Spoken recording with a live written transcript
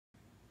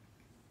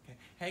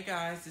Hey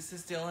guys, this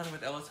is Dylan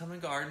with Ella's Home and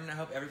Garden. I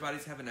hope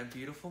everybody's having a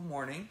beautiful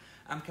morning.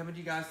 I'm coming to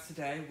you guys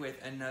today with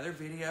another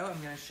video.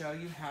 I'm going to show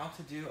you how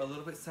to do a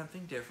little bit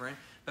something different.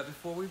 But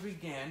before we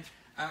begin,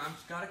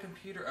 I've got a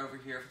computer over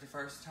here for the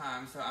first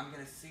time, so I'm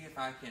going to see if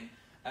I can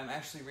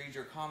actually read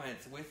your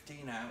comments with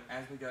Dino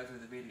as we go through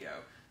the video.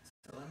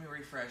 So let me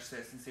refresh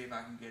this and see if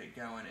I can get it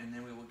going, and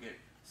then we will get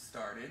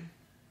started.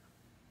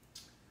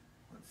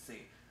 Let's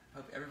see.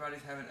 Hope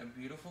everybody's having a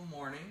beautiful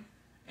morning,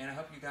 and I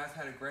hope you guys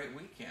had a great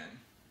weekend.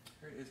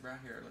 Here it is right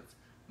here. Let's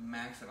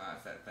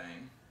maximize that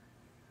thing.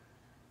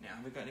 Now,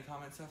 have we got any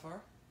comments so far?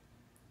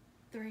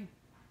 3.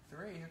 3?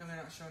 How come they're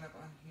not showing up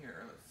on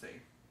here? Let's see.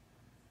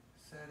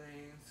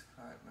 Settings,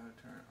 quiet mode,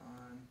 turn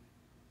on,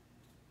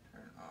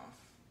 turn off.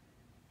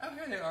 Oh,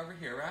 here they are over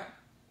here, right?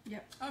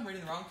 Yep. Oh, I'm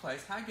reading the wrong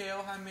place. Hi,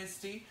 Gail. Hi,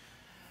 Misty.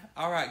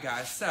 All right,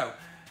 guys. So,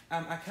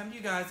 I come to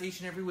you guys each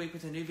and every week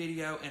with a new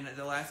video, and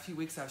the last few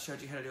weeks I've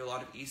showed you how to do a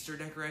lot of Easter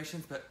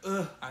decorations, but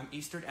I'm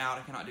Eastered out.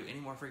 I cannot do any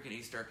more freaking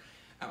Easter.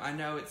 I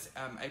know it's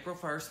April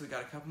 1st. We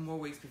got a couple more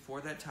weeks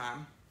before that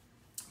time,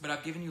 but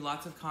I've given you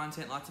lots of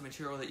content, lots of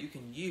material that you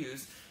can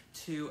use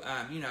to,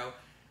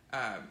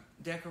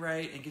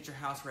 decorate and get your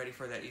house ready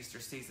for that Easter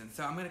season.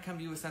 So I'm going to come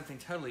to you with something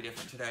totally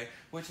different today,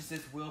 which is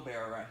this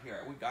wheelbarrow right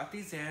here. We got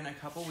these in a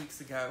couple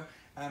weeks ago.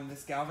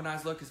 This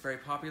galvanized look is very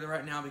popular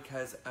right now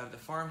because of the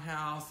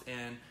farmhouse,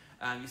 and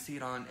you see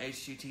it on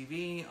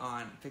HGTV,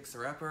 on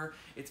Fixer Upper.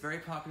 It's very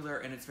popular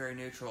and it's very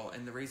neutral.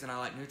 And the reason I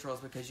like neutral is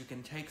because you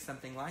can take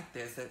something like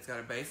this that's got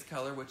a base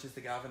color, which is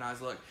the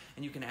galvanized look,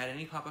 and you can add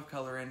any pop of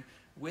color in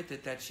with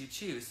it that you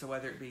choose. So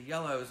whether it be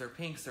yellows or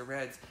pinks or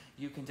reds,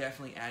 you can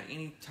definitely add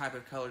any type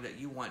of color that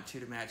you want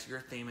to match your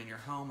theme in your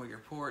home or your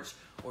porch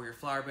or your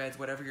flower beds,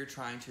 whatever you're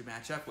trying to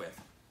match up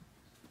with.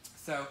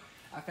 So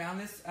I found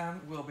this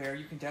wheelbarrow.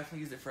 You can definitely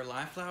use it for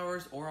live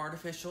flowers or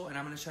artificial, and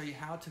I'm going to show you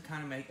how to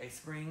kind of make a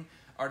spring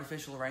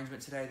artificial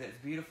arrangement today that's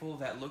beautiful,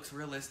 that looks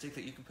realistic,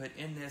 that you can put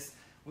in this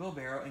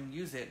wheelbarrow and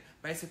use it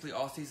basically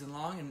all season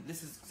long. And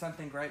this is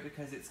something great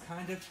because it's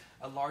kind of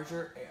a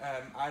larger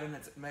item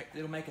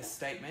it'll make a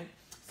statement.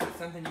 So it's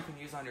something you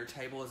can use on your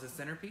table as a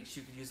centerpiece.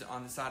 You could use it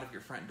on the side of your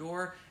front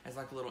door as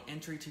like a little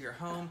entry to your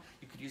home.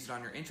 You could use it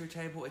on your entry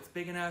table. It's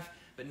big enough,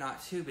 but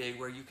not too big,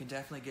 where you can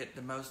definitely get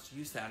the most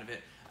use out of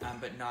it,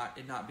 but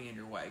it not be in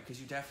your way,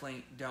 because you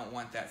definitely don't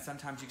want that.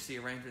 Sometimes you see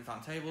arrangements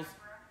on tables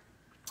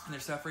and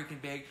they're so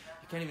freaking big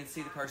you can't even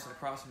see the person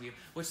across from you,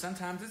 which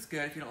sometimes is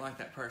good if you don't like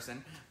that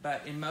person,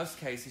 but in most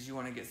cases you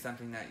want to get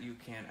something that you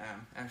can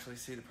actually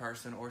see the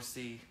person or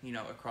see,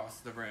 across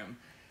the room.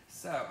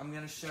 So I'm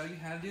going to show you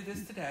how to do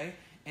this today.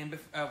 And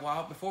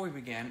before we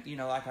begin,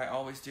 like I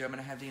always do, I'm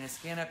going to have Dina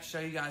scan up, show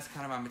you guys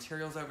kind of my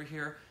materials over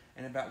here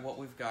and about what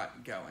we've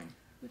got going.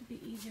 Would it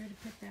be easier to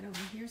put that over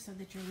here so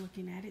that you're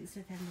looking at it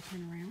instead of having to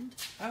turn around?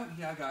 Oh,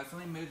 yeah, guys.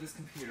 Let me move this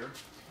computer.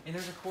 And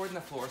there's a cord in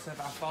the floor, so if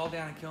I fall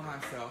down and kill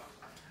myself,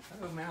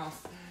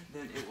 mouse,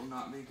 then it will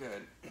not be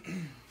good.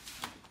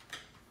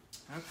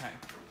 Okay.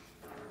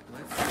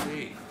 Let's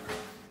see.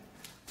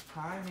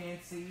 Hi,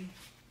 Nancy.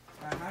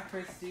 Hi,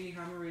 Christy.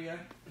 Hi, Maria.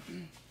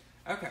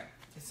 Okay.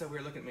 It's so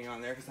weird looking at me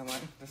on there because I'm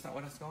like, that's not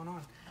what's going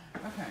on.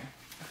 Okay.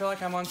 I feel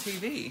like I'm on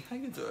TV. How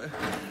you doing?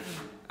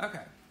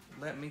 Okay.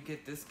 Let me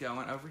get this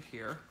going over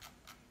here.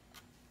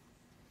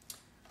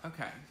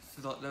 Okay.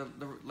 So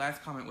the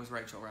last comment was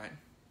Rachel, right?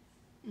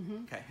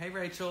 Mm-hmm. Okay. Hey,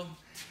 Rachel.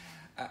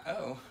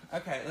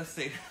 Okay. Let's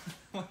see.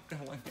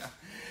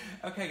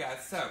 Okay,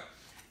 guys. So,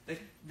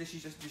 did she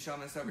just be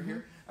showing this over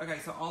here? Okay,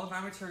 so all of my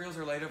materials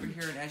are laid over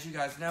here, and as you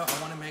guys know,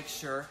 I want to make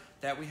sure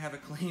that we have a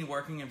clean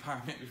working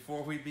environment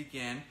before we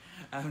begin,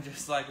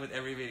 just like with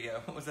every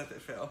video. What was that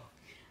fell?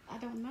 I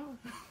don't know.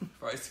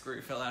 Probably a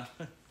screw fell out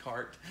of a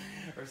cart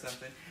or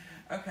something.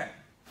 Okay,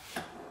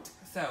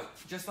 so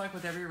just like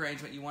with every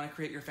arrangement, you want to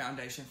create your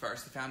foundation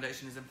first. The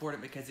foundation is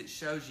important because it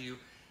shows you,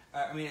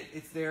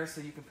 it's there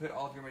so you can put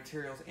all of your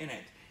materials in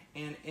it.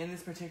 And in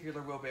this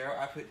particular wheelbarrow,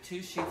 I put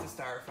 2 sheets of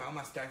styrofoam.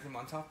 I stacked them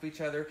on top of each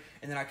other,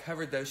 and then I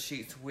covered those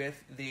sheets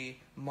with the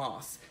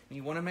moss. And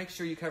you want to make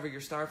sure you cover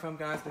your styrofoam,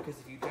 guys, because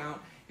if you don't,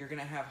 you're going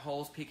to have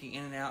holes peeking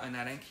in and out, and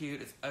that ain't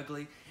cute. It's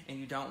ugly, and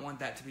you don't want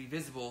that to be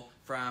visible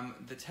from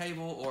the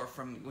table or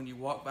from when you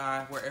walk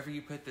by. Wherever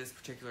you put this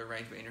particular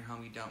arrangement in your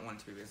home, you don't want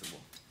it to be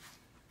visible.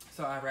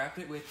 So I wrapped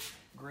it with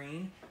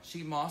green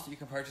sheet moss that you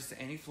can purchase at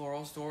any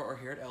floral store or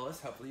here at Ellis.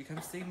 Hopefully you come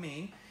see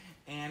me.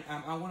 And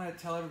I want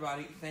to tell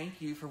everybody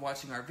thank you for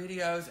watching our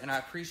videos, and I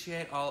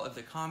appreciate all of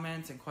the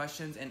comments and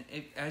questions. And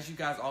as you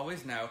guys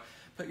always know,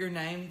 put your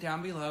name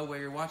down below where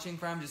you're watching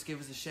from. Just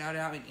give us a shout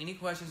out, and any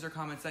questions or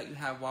comments that you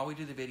have while we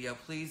do the video,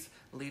 please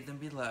leave them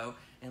below,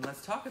 and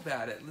let's talk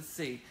about it. Let's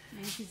see.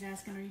 Nancy's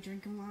asking, are you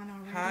drinking wine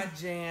already? Hi,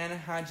 Jan.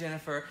 Hi,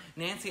 Jennifer.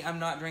 Nancy, I'm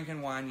not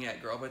drinking wine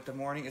yet, girl, but the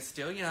morning is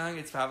still young.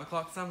 It's 5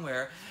 o'clock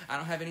somewhere. I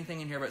don't have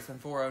anything in here but some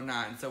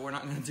 409, so we're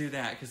not going to do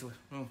that because,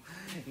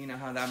 you know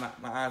how my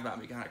eyes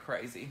might be kind of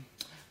crazy.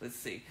 Let's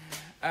see.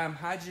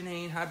 Hi,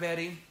 Janine. Hi,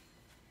 Betty.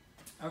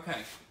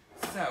 Okay.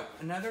 So,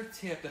 another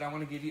tip that I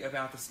want to give you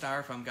about the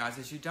styrofoam, guys,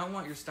 is you don't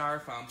want your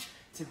styrofoam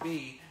to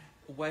be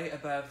way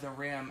above the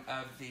rim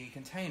of the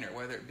container,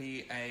 whether it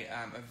be a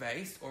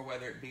vase or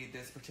whether it be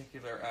this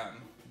particular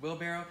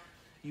wheelbarrow.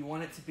 You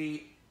want it to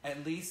be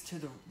at least to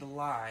the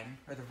line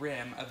or the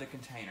rim of the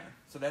container.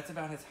 So that's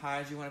about as high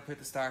as you want to put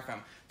the styrofoam.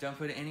 Don't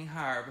put it any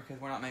higher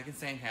because we're not making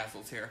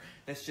sandcastles here.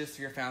 That's just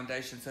your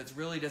foundation. So it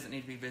really doesn't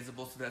need to be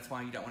visible, so that's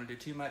why you don't want to do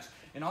too much.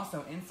 And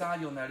also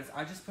inside, you'll notice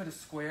I just put a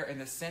square in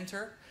the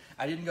center.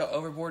 I didn't go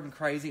overboard and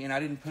crazy, and I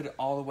didn't put it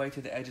all the way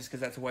to the edges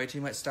because that's way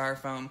too much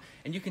styrofoam.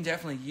 And you can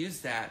definitely use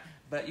that,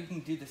 but you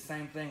can do the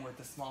same thing with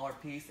the smaller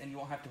piece, and you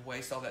won't have to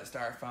waste all that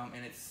styrofoam,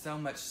 and it's so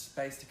much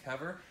space to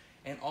cover.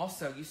 And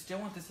also, you still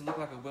want this to look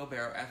like a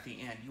wheelbarrow at the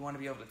end. You want to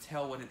be able to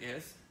tell what it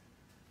is.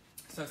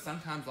 So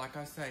sometimes, like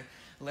I say,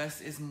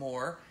 less is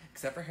more,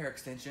 except for hair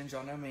extensions.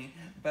 Y'all know me.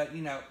 But,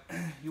 you know,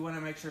 you want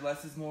to make sure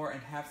less is more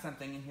and have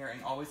something in here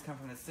and always come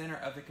from the center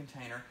of the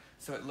container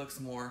so it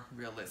looks more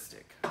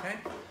realistic. Okay?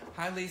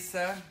 Hi,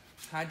 Lisa.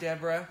 Hi,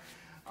 Deborah.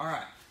 All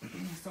right.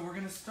 So we're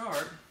going to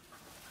start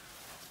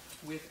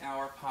with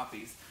our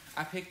poppies.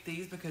 I picked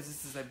these because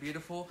this is a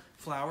beautiful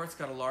flower. It's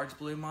got a large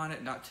bloom on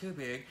it, not too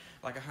big,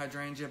 like a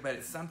hydrangea, but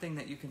it's something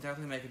that you can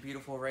definitely make a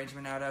beautiful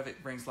arrangement out of.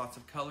 It brings lots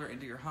of color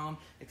into your home,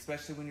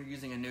 especially when you're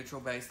using a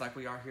neutral base like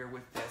we are here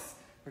with this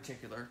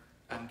particular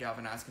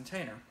galvanized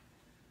container.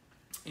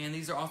 And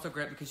these are also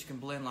great because you can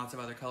blend lots of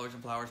other colors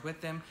and flowers with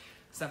them,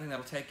 something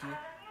that'll take you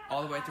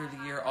all the way through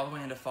the year, all the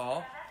way into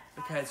fall,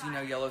 because you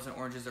know yellows and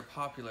oranges are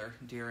popular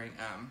during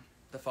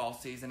the fall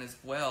season as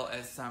well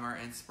as summer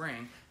and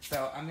spring.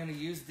 So I'm going to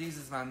use these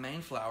as my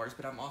main flowers,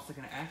 but I'm also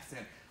going to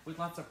accent with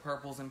lots of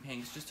purples and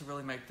pinks just to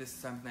really make this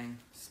something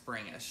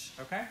springish,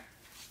 okay?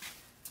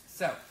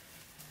 So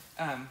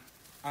I'm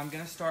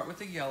going to start with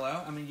the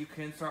yellow. I mean, you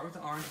can start with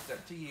the orange, it's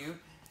up to you.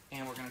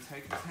 And we're going to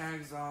take the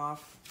tags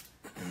off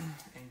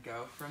and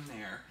go from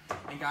there.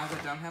 And guys,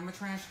 I don't have my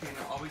trash can.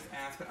 I always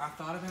ask, but I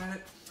thought about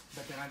it,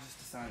 but then I just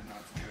decided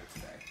not to do it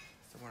today.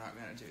 So we're not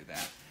going to do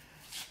that.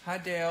 Hi,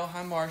 Dale.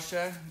 Hi,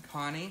 Marcia.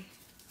 Connie.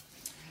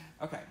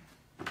 Okay,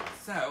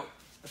 so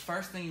the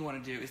first thing you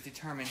want to do is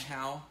determine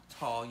how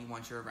tall you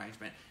want your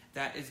arrangement.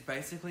 That is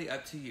basically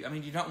up to you. I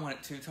mean, you don't want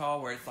it too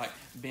tall where it's like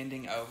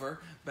bending over,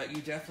 but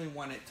you definitely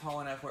want it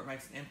tall enough where it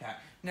makes an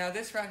impact. Now,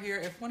 this right here,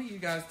 if one of you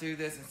guys do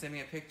this and send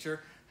me a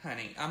picture,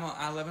 honey,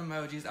 I love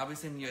emojis. I'll be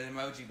sending you an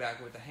emoji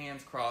back with the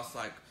hands crossed,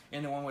 like,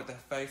 and the one with the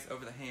face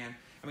over the hand.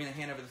 I mean, the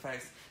hand over the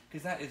face,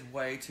 because that is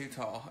way too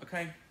tall,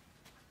 okay?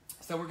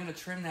 So we're going to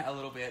trim that a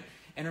little bit.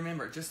 And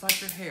remember, just like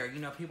your hair, you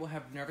know, people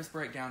have nervous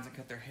breakdowns and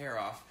cut their hair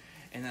off,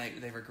 and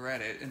they regret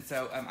it. And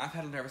so I've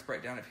had a nervous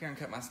breakdown up here and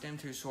cut my stem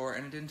too short,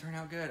 and it didn't turn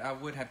out good. I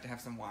would have to have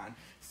some wine.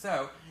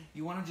 So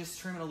you want to just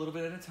trim it a little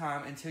bit at a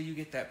time until you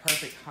get that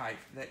perfect height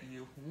that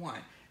you want.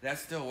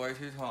 That's still way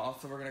too tall,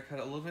 so we're going to cut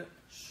it a little bit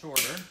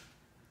shorter.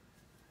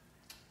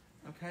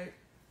 Okay,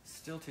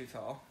 still too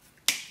tall.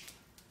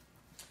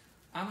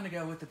 I'm going to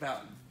go with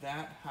about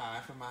that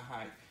high for my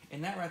height.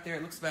 And that right there,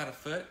 it looks about a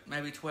foot,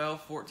 maybe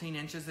 12, 14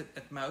 inches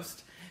at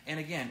most. And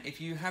again, if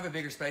you have a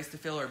bigger space to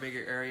fill or a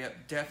bigger area,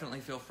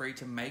 definitely feel free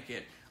to make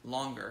it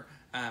longer.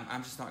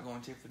 I'm just not going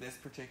to for this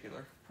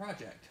particular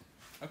project.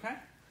 Okay?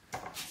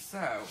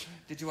 So,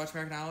 did you watch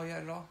American Idol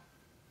yet at all?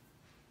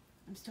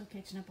 I'm still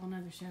catching up on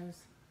other shows.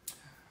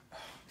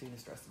 Dina's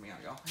stressing me out,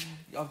 y'all.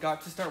 Y'all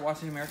got to start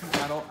watching American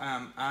Idol.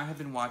 I have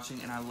been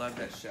watching, and I love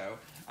that show.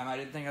 I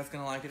didn't think I was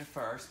going to like it at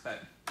first,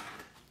 but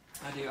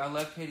I do. I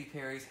love Katy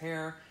Perry's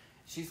hair.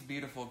 She's a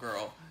beautiful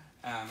girl.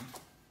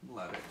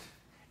 Love it.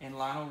 And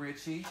Lionel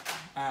Richie,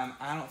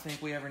 I don't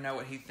think we ever know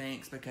what he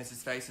thinks because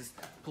his face is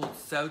pulled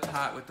so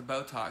tight with the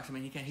Botox. I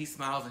mean, he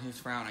smiles and he's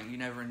frowning. You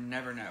never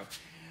know.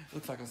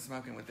 Looks like I'm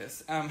smoking with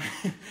this.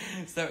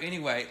 So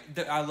anyway,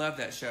 I love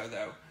that show,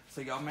 though.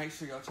 So y'all make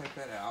sure y'all check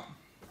that out.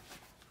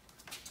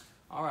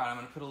 All right, I'm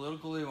going to put a little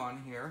glue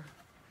on here.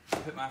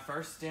 Put my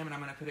first stem, and I'm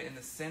going to put it in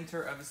the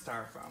center of the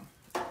styrofoam.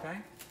 Okay?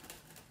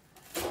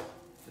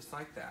 Just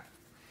like that.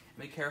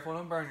 Be careful,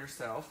 don't burn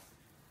yourself.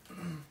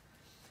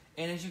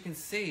 And as you can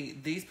see,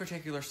 these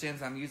particular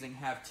stems I'm using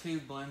have two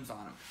blooms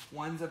on them.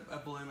 One's a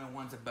bloom and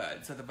one's a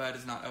bud. So the bud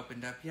is not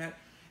opened up yet.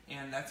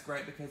 And that's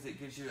great because it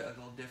gives you a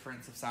little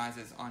difference of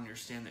sizes on your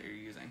stem that you're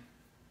using.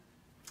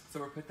 So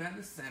we'll put that in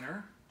the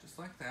center, just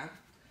like that.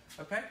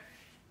 Okay?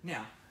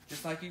 Now,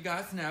 just like you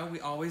guys know, we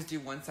always do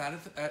one side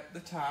at the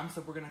time.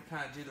 So we're going to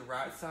kind of do the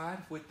right side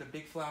with the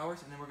big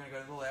flowers, and then we're going to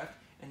go to the left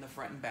and the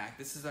front and back.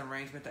 This is an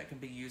arrangement that can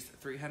be used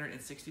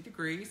 360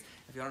 degrees.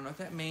 If you don't know what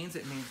that means,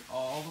 it means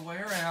all the way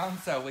around.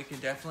 So we can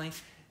definitely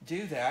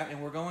do that,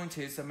 and we're going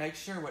to. So make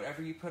sure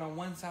whatever you put on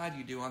one side,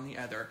 you do on the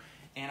other.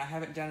 And I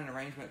haven't done an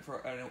arrangement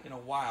for in a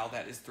while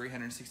that is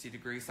 360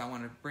 degrees. So I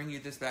want to bring you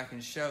this back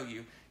and show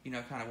you,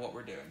 kind of what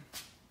we're doing.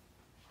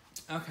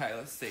 Okay,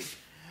 let's see.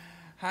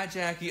 Hi,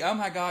 Jackie. Oh,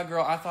 my God,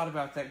 girl, I thought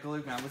about that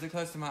glue gun. Was it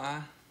close to my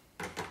eye?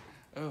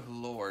 Oh,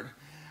 Lord.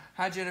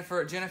 Hi,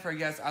 Jennifer. Jennifer,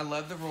 yes, I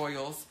love the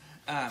Royals.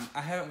 I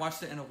haven't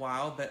watched it in a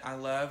while, but I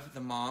love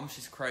the mom.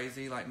 She's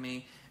crazy like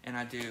me, and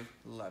I do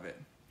love it.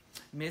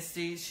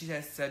 Misty, she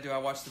has said, do I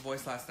watch The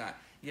Voice last night?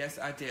 Yes,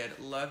 I did.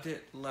 Loved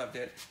it. Loved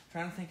it.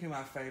 Trying to think who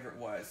my favorite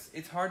was.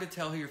 It's hard to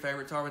tell who your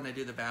favorites are when they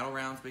do the battle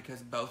rounds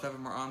because both of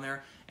them are on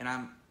there,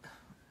 and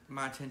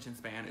my attention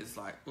span is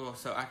like, well,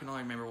 so I can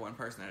only remember one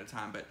person at a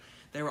time, but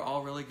they were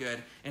all really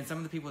good. And some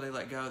of the people they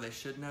let go, they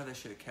should know they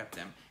should have kept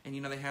them. And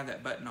you know they have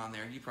that button on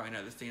there. You probably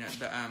know this, Dina.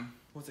 The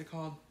what's it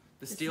called?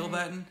 The steal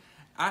button.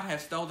 I'd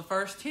have stole the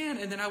first 10,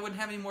 and then I wouldn't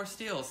have any more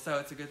steals. So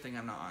it's a good thing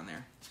I'm not on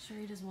there.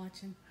 Sharita's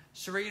watching.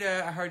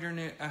 Sharita, I heard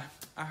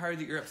I heard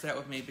that you're upset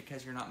with me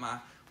because you're not my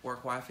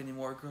work wife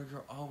anymore. Girl,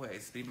 you'll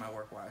always be my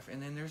work wife.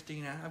 And then there's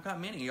Dina. I've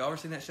got many. You ever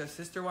seen that show,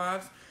 Sister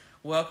Wives?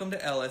 Welcome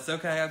to Ellis.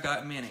 Okay, I've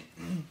got many.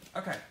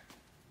 Okay,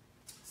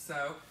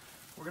 so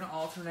we're going to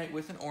alternate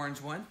with an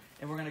orange one,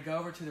 and we're going to go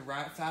over to the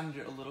right side and do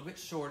it a little bit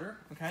shorter.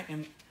 Okay,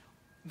 and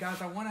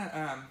guys, I want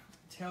to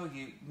tell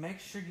you, make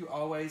sure you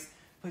always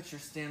put your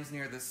stems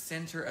near the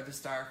center of the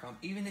styrofoam.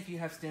 Even if you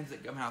have stems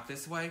that come out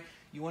this way,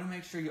 you want to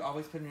make sure you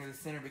always put them near the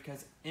center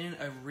because in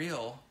a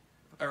real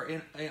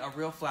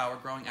flower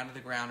growing out of the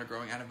ground or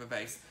growing out of a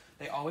vase,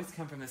 they always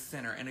come from the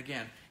center. And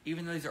again,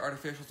 even though these are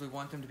artificials, we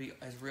want them to be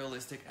as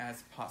realistic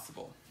as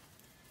possible.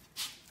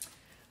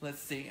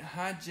 Let's see.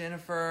 Hi,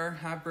 Jennifer.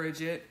 Hi,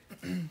 Bridget.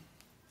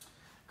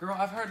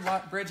 Girl,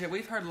 Bridget,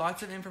 we've heard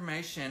lots of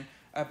information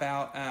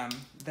about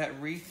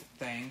that wreath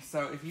thing.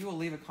 So if you will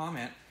leave a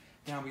comment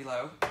down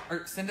below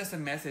or send us a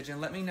message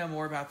and let me know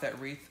more about that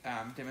wreath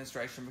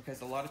demonstration because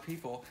a lot of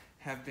people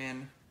have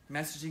been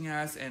messaging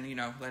us and,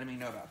 letting me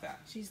know about that.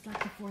 She's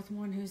like the fourth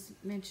one who's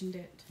mentioned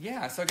it.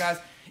 Yeah, so guys,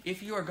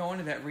 if you are going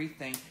to that wreath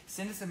thing,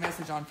 send us a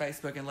message on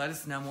Facebook and let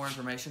us know more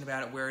information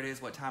about it, where it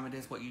is, what time it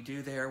is, what you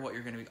do there, what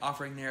you're going to be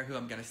offering there, who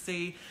I'm going to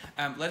see.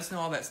 Let us know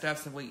all that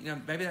stuff so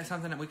maybe that's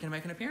something that we can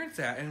make an appearance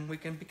at and we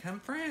can become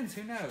friends.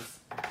 Who knows?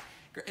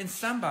 And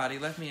somebody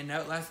left me a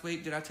note last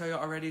week. Did I tell you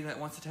already that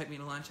wants to take me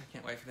to lunch? I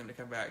can't wait for them to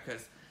come back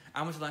because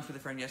I went to lunch with a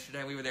friend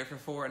yesterday. We were there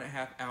for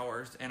 4.5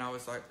 hours, and I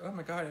was like, oh,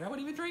 my God, and I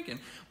wasn't even drinking.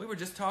 We were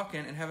just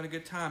talking and having a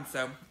good time,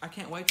 so I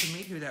can't wait to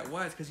meet who that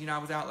was because, I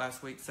was out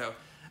last week, so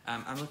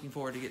I'm looking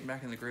forward to getting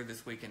back in the groove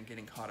this week and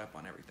getting caught up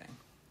on everything.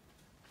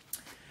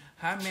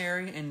 Hi,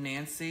 Mary and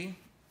Nancy.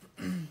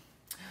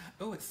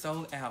 Oh, it's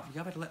sold out.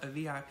 Y'all better let a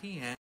VIP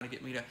in to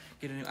get me to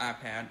get a new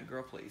iPad.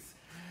 Girl, please.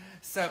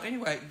 So,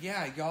 anyway,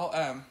 yeah,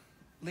 y'all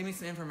leave me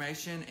some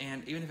information,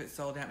 and even if it's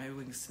sold out, maybe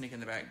we can sneak in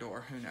the back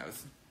door. Who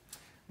knows?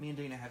 Me and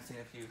Dina have seen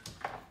a few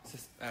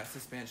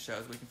suspense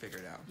shows. We can figure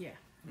it out. Yeah.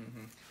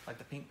 Mm-hmm. Like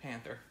the Pink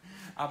Panther.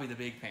 I'll be the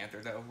big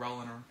panther, though,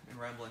 rolling and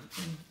rumbling.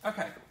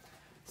 Okay.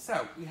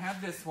 So, we have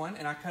this one,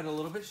 and I cut it a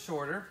little bit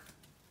shorter.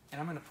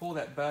 And I'm going to pull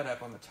that bud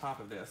up on the top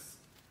of this.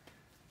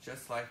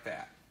 Just like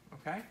that.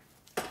 Okay?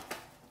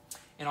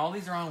 And all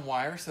these are on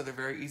wire, so they're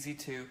very easy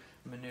to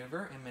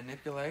maneuver and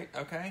manipulate.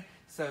 Okay?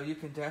 So, you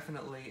can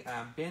definitely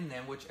bend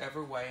them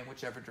whichever way and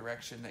whichever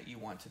direction that you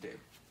want to do.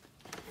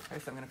 Okay,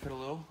 so I'm going to put a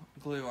little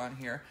glue on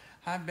here.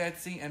 Hi,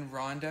 Betsy and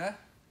Rhonda.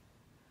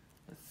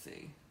 Let's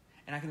see.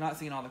 And I cannot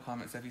see in all the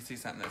comments, so if you see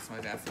something that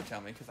somebody's asked me, tell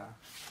me, because I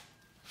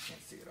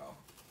can't see it all.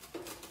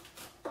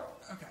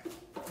 Okay.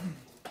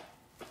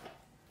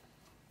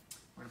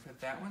 We're going to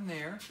put that one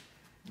there.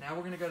 Now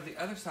we're going to go to the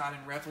other side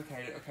and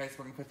replicate it. Okay, so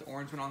we're going to put the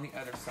orange one on the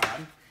other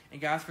side. And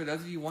guys, for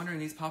those of you wondering,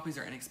 these poppies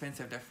are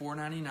inexpensive. They're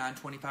 $4.99,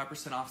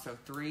 25% off, so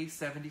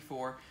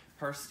 $3.74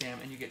 per stem.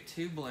 And you get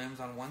 2 blooms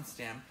on 1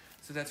 stem.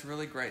 So that's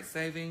really great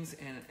savings,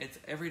 and it's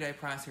everyday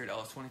price here at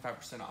Ellis,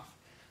 25% off.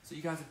 So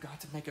you guys have got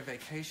to make a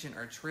vacation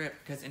or a trip,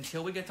 because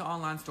until we get the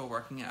online store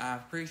working, and I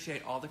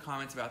appreciate all the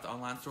comments about the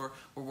online store,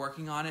 we're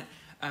working on it.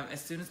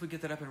 As soon as we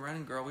get that up and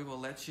running, girl, we will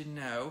let you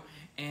know.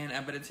 And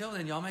but until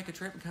then, y'all make a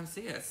trip and come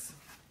see us.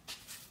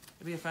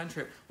 It'll be a fun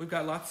trip. We've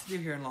got lots to do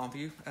here in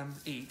Longview.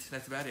 Eat,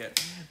 that's about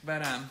it.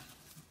 But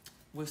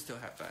we'll still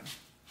have fun.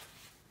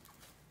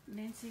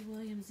 Nancy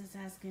Williams is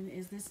asking,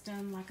 is this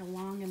done like a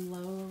long and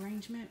low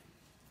arrangement?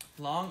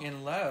 Long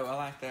and low. I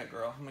like that,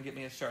 girl. I'm going to get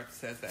me a shirt that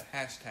says that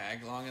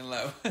hashtag, long and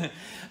low.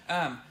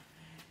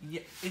 Yeah,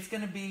 it's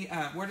going to be,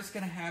 we're just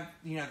going to have,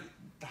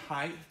 the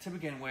height to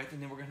begin with,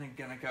 and then we're going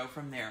to go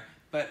from there.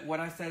 But what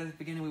I said at the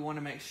beginning, we want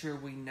to make sure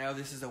we know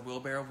this is a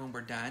wheelbarrow when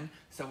we're done.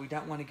 So we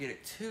don't want to get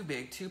it too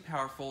big, too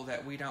powerful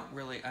that we don't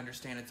really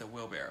understand it's a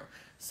wheelbarrow.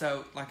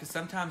 So,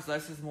 sometimes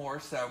less is more.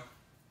 So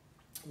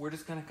we're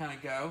just going to kind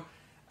of go.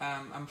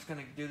 I'm just going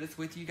to do this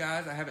with you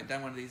guys. I haven't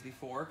done one of these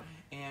before.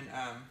 And,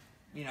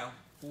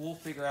 we'll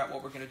figure out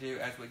what we're going to do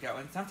as we go.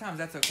 And sometimes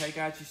that's okay,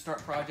 guys. You start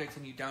projects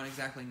and you don't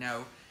exactly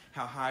know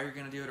how high you're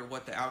going to do it or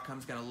what the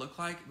outcome's going to look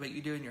like, but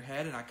you do in your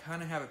head. And I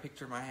kind of have a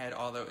picture in my head,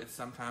 although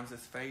sometimes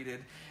it's faded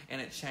and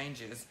it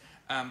changes.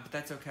 But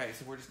that's okay.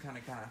 So we're just kind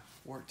of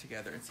work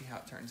together and see how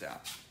it turns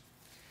out.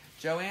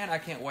 Joanne, I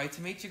can't wait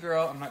to meet you,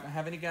 girl. I'm not going to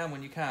have any gum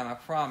when you come, I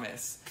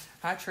promise.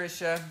 Hi,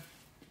 Trisha.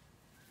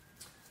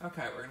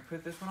 Okay, we're going to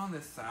put this one on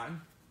this side.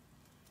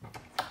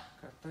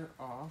 Cut that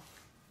off.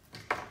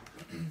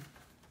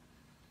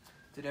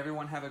 Did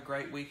everyone have a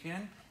great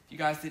weekend? If you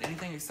guys did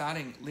anything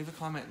exciting, leave a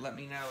comment. Let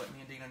me know. Let me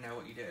and Dina know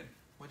what you did.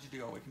 What'd you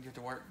do all weekend? Get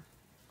to work?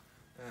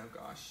 Oh,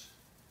 gosh.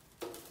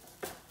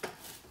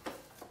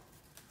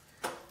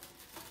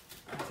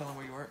 Tell them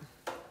where you work.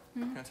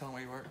 Can I tell them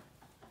where you work?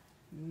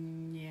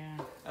 Yeah.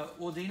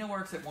 Well, Dina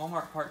works at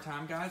Walmart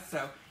part-time, guys,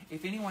 so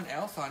if anyone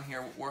else on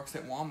here works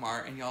at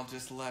Walmart and y'all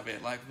just love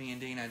it like me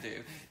and Dina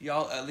do,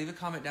 y'all leave a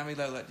comment down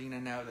below. Let Dina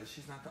know that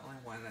she's not the only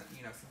one that,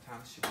 you know,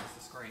 sometimes she wants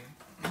to scream.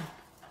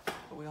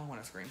 But we all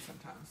want to scream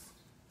sometimes.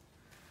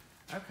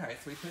 Okay,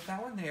 so we put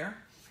that one there.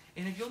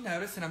 And if you'll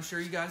notice, and I'm sure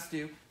you guys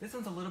do, this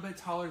one's a little bit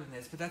taller than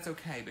this, but that's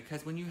okay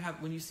because when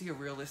you see a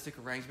realistic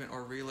arrangement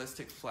or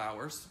realistic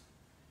flowers,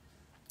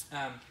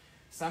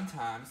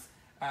 sometimes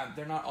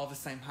they're not all the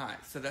same height.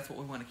 So that's what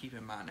we want to keep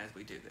in mind as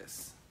we do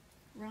this.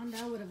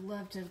 Rhonda, I would have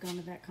loved to have gone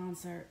to that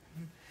concert.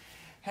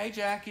 Hey,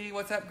 Jackie.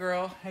 What's up,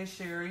 girl? Hey,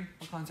 Sherry.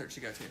 What concert did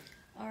she go to?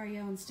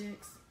 REO and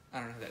Sticks. I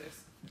don't know who that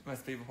is. It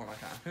must be before my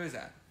time. Who is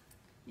that?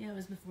 Yeah, it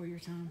was before your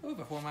time. Oh,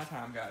 before my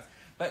time, guys.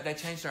 But they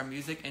changed our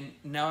music, and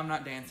no, I'm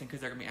not dancing because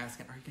they're going to be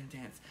asking, are you going to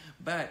dance?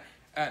 But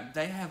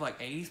they have like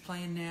 80s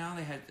playing now.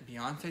 They had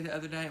Beyonce the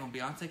other day. When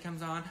Beyonce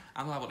comes on,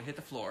 I'm liable to hit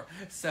the floor.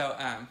 So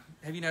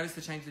have you noticed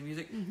the change in the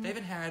music? Mm-hmm. They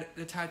even had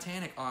the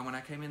Titanic on when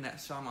I came in. That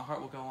song, My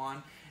Heart Will Go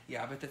On.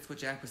 Yeah, I bet that's what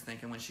Jack was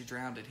thinking when she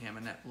drowned him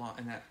in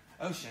that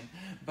ocean.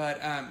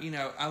 But, you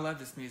know, I love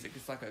this music.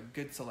 It's like a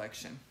good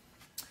selection.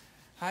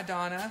 Hi,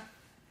 Donna.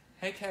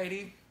 Hey,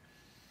 Katie.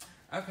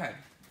 Okay,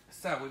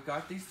 so we've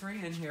got these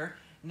three in here.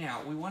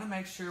 Now, we want to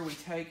make sure we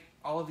take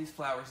all of these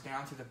flowers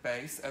down to the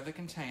base of the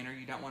container.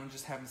 You don't want to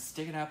just have them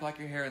sticking up like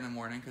your hair in the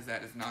morning because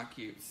that is not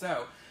cute.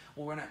 So,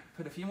 we're going to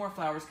put a few more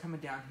flowers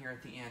coming down here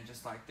at the end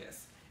just like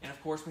this. And,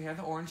 of course, we have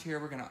the orange here.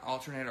 We're going to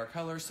alternate our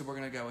colors, so we're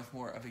going to go with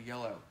more of a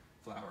yellow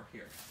flower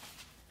here.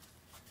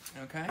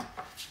 Okay.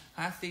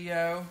 Hi,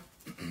 Theo.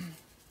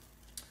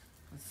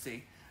 Let's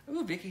see.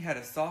 Ooh, Vicky had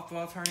a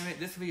softball tournament.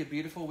 This will be a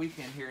beautiful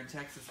weekend here in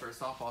Texas for a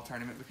softball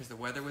tournament because the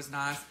weather was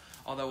nice.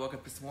 Although I woke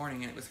up this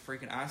morning and it was a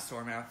freaking ice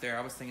storm out there.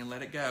 I was thinking,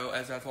 let it go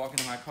as I was walking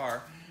to my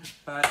car.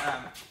 But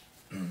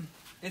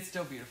it's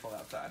still beautiful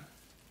outside.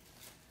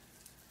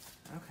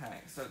 Okay,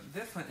 so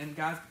this one, and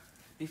guys,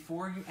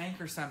 before you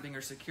anchor something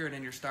or secure it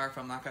in your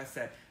styrofoam, like I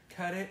said,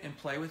 cut it and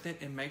play with it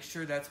and make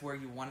sure that's where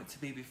you want it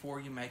to be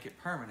before you make it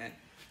permanent.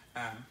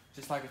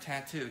 Just like a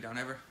tattoo. Don't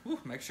ever,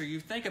 make sure you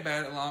think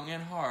about it long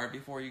and hard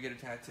before you get a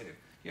tattoo.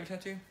 You have a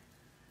tattoo?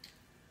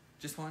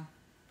 Just one?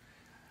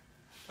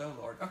 Oh,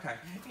 Lord. Okay.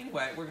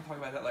 Anyway, we're going to talk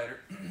about that later.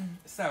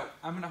 So,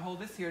 I'm going to hold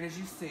this here, and as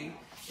you see,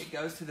 it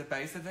goes to the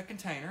base of the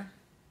container.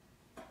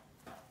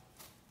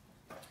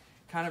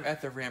 Kind of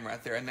at the rim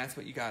right there, and that's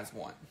what you guys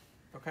want.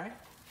 Okay?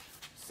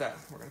 So,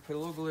 we're going to put a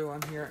little glue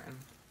on here and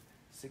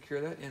secure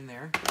that in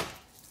there.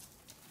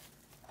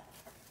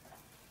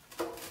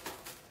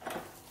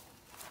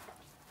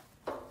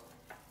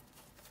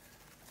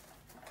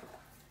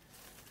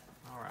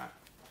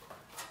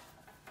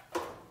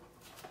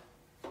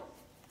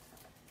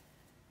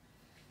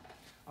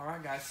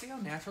 Alright guys, see how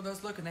natural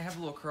those look? And they have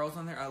little curls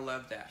on there. I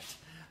love that.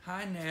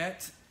 Hi,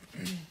 Net.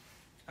 Okay.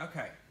 I'm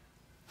going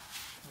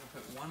to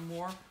put one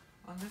more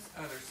on this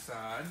other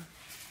side.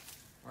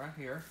 Right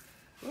here.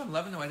 Ooh, I'm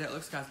loving the way that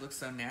looks, guys. It looks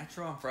so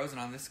natural. I'm frozen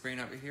on this screen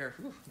over here.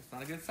 Ooh, it's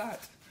not a good sight.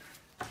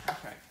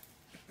 Okay.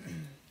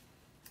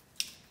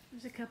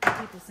 There's a couple of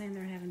people saying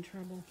they're having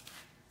trouble.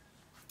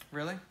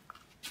 Really?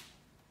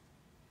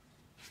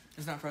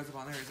 It's not frozen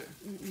on there, is it?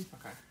 Mm-mm.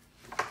 Okay.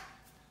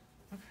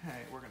 Okay,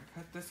 we're going to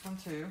cut this one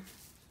too.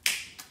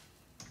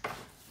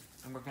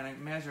 And we're going to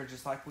measure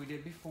just like we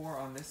did before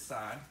on this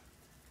side.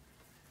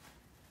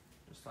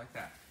 Just like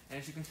that. And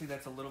as you can see,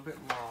 that's a little bit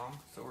long,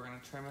 so we're going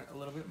to trim it a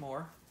little bit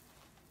more.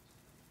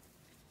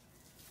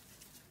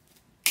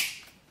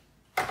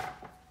 Okay.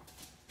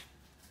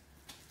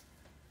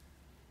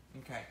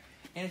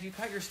 And if you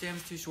cut your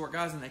stems too short,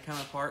 guys, and they come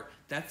apart,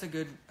 that's a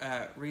good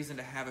reason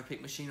to have a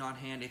pick machine on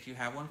hand if you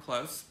have one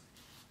close.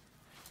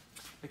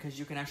 Because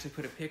you can actually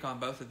put a pick on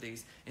both of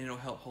these, and it'll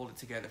help hold it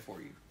together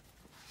for you.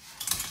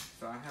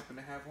 So I happen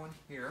to have one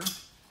here.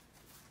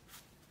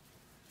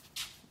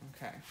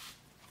 Okay.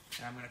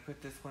 And I'm going to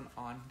put this one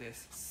on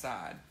this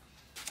side.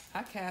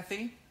 Hi,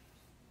 Kathy.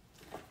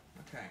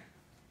 Okay.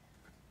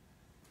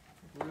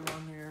 Glue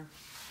on there.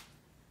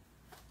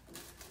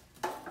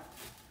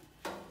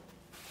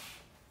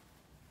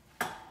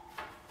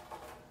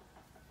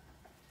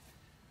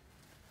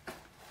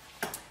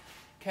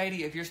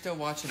 Katie, if you're still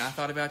watching, I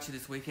thought about you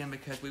this weekend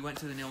because we went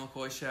to the Neil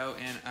McCoy show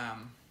in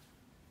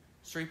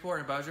Shreveport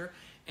and Bossier,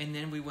 and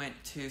then we went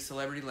to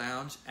Celebrity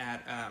Lounge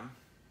at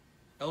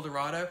El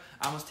Dorado.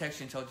 I almost texted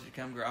you and told you to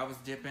come, girl. I was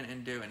dipping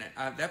and doing it.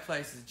 That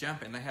place is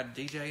jumping. They had a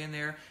DJ in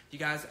there. You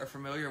guys are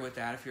familiar with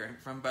that. If you're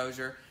from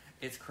Bossier,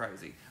 it's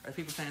crazy. Are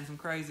people saying some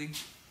crazy?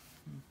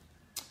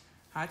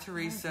 Hi,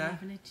 Teresa. I was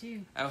loving it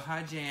too. Oh,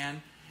 hi,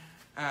 Jan.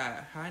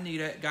 Hi,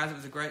 Anita. Guys, it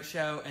was a great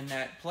show, and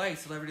that place,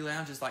 Celebrity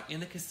Lounge, is like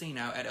in the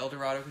casino at El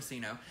Dorado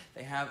Casino.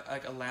 They have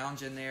like a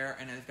lounge in there,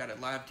 and they've got a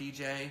live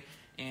DJ,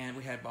 and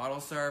we had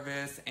bottle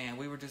service, and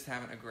we were just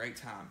having a great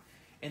time.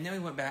 And then we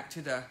went back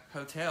to the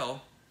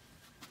hotel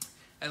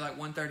at like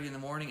 1:30 in the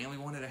morning, and we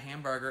wanted a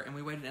hamburger, and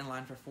we waited in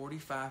line for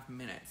 45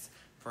 minutes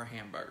for a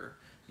hamburger.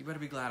 You better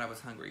be glad I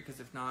was hungry, because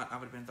if not, I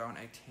would have been throwing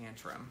a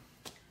tantrum.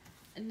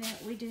 No,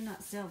 we do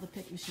not sell the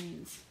pick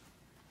machines.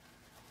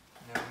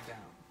 No, we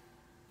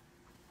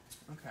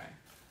don't. Okay.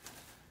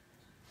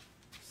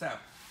 So,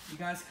 you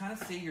guys kind of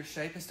see your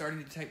shape is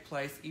starting to take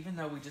place, even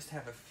though we just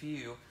have a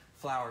few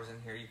flowers in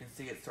here. You can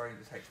see it starting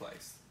to take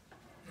place.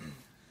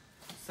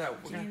 So,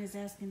 Jan is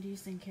asking, do you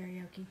sing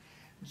karaoke?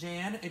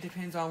 Jan, it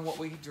depends on what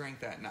we drink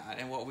that night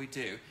and what we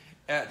do.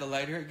 The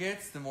later it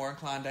gets, the more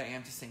inclined I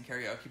am to sing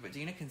karaoke. But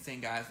Dina can sing,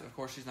 guys. Of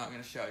course, she's not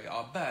going to show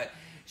y'all, but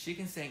she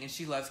can sing, and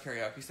she loves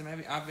karaoke. So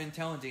maybe I've been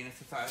telling Dina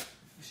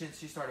since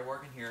she started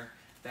working here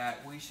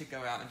that we should go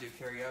out and do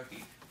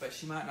karaoke. But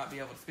she might not be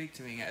able to speak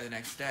to me the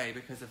next day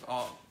because of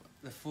all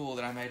the fool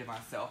that I made of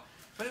myself.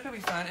 But it'll be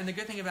fun. And the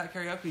good thing about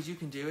karaoke is you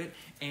can do it,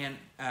 and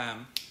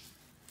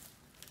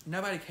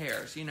nobody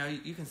cares. You know,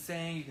 you can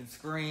sing, you can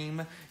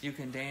scream, you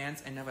can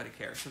dance, and nobody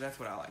cares. So that's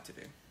what I like to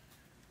do.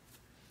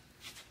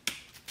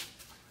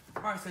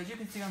 All right, so as you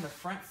can see on the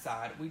front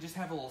side, we just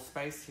have a little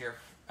space here.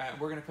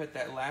 We're going to put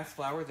that last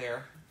flower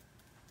there.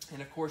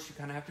 And, of course, you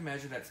kind of have to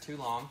measure. That's too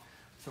long.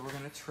 So we're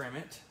going to trim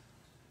it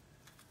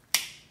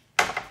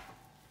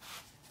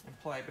and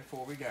play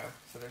before we go.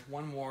 So there's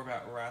one more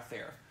about right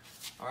there.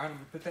 All right, I'm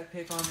going to put that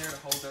pick on there to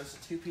hold those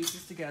two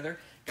pieces together.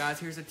 Guys,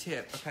 here's a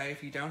tip, okay?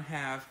 If you don't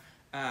have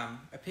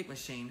a pick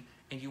machine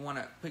and you want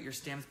to put your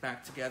stems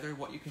back together,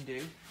 what you can do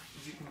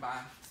is you can buy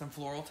some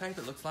floral tape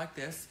that looks like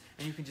this,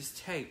 and you can just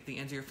tape the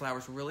ends of your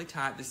flowers really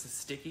tight. This is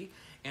sticky,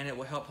 and it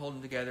will help hold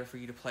them together for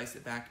you to place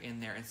it back in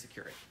there and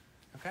secure it.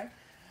 Okay?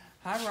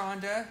 Hi,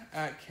 Rhonda,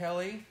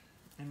 Kelly,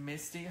 and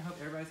Misty. I hope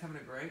everybody's having a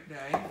great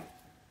day.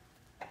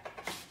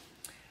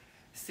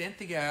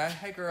 Cynthia,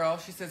 hey girl,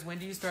 she says, when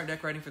do you start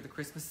decorating for the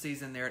Christmas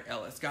season there at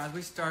Ellis? Guys,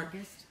 we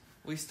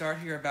start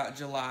here about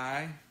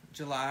July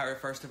or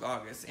 1st of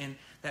August, and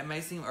that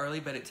may seem early,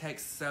 but it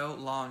takes so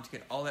long to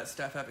get all that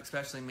stuff up,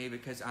 especially me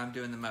because I'm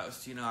doing the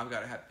most. You know, I've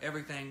got to have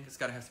everything. It's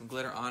got to have some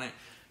glitter on it.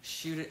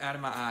 Shoot it out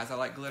of my eyes. I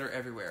like glitter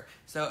everywhere.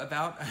 So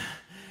about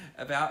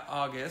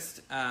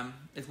August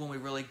is when we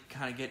really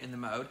kind of get in the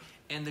mode.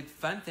 And the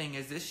fun thing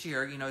is this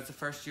year, you know, it's the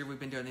first year we've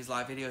been doing these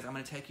live videos. I'm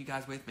going to take you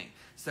guys with me.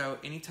 So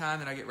anytime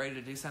that I get ready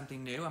to do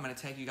something new, I'm going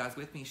to take you guys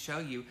with me, show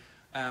you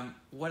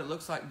what it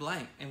looks like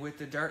blank, and with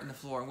the dirt in the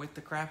floor and with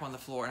the crap on the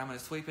floor. And I'm going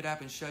to sweep it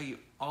up and show you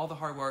all the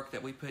hard work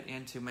that we put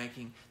into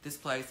making this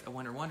place a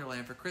winter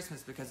wonderland for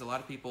Christmas, because a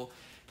lot of people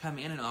come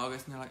in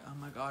August and they're like, oh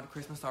my God,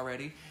 Christmas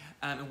already.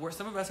 And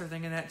some of us are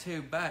thinking that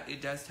too, but it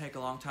does take a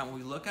long time. When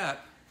we look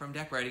up from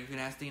decorating, you can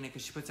ask Dina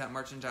because she puts out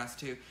merchandise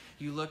too.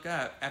 You look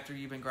up after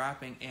you've been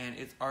griping and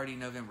it's already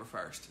November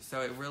 1st.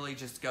 So it really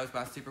just goes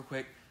by super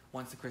quick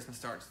once the Christmas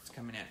starts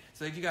coming in.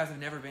 So if you guys have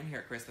never been here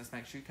at Christmas,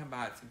 make sure you come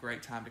by. It's a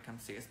great time to come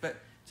see us, but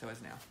so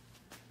is now.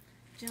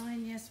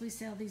 Joanne, yes, we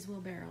sell these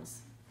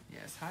wheelbarrows.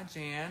 Yes, hi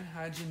Jan,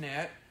 hi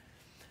Jeanette.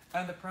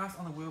 The price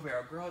on the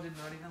wheelbarrow, girl, I did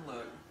not even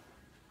look.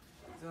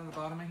 Is it on the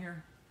bottom of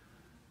here?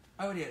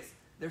 Oh, it is.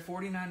 They're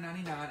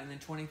 $49.99 and then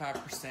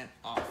 25%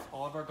 off.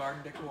 All of our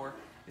garden decor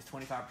is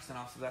 25%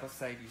 off, so that'll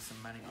save you some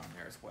money on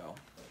there as well.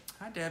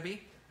 Hi,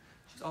 Debbie.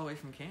 She's all the way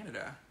from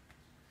Canada.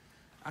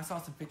 I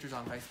saw some pictures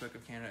on Facebook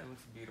of Canada. It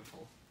looks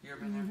beautiful. You ever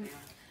been there,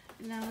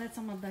 Dina? No, that's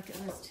on my bucket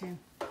list too.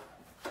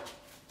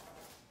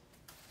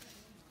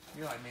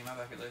 You're like me. My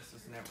bucket list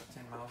is never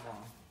 10 miles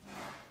long.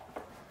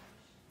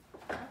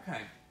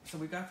 Okay. So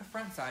we got the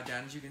front side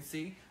done. As you can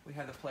see, we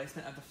have the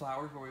placement of the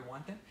flowers where we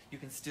want them. You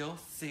can still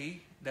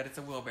see that it's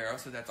a wheelbarrow,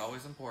 so that's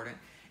always important.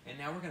 And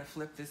now we're going to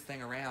flip this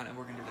thing around and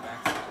we're going to do the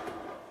back side.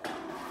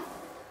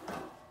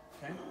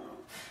 Okay?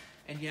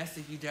 And yes,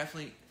 if you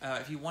definitely,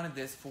 if you wanted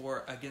this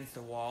for against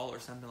a wall or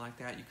something like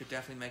that, you could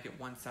definitely make it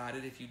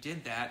one-sided. If you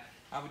did that,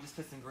 I would just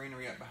put some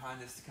greenery up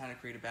behind this to kind of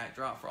create a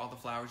backdrop for all the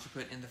flowers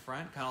you put in the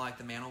front, kind of like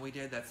the mantle we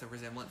did. That's a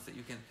resemblance that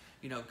you can,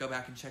 you know, go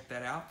back and check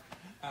that out.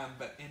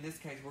 But in this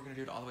case, we're going to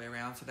do it all the way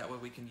around, so that way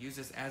we can use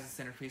this as a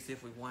centerpiece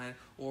if we wanted,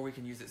 or we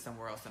can use it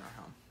somewhere else in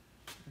our home.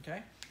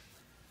 Okay?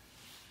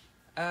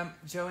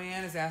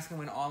 Joanne is asking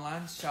when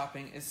online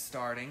shopping is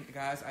starting.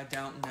 Guys, I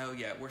don't know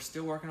yet. We're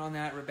still working on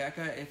that.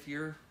 Rebecca, if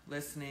you're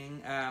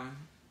listening,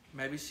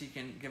 maybe she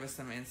can give us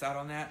some insight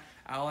on that.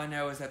 All I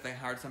know is that they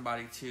hired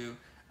somebody to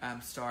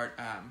start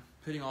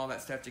putting all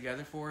that stuff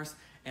together for us.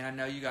 And I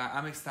know you guys,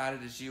 I'm excited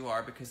as you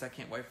are, because I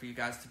can't wait for you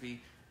guys to be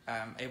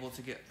able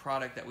to get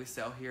product that we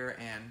sell here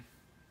and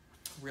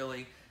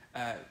really,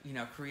 you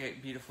know,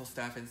 create beautiful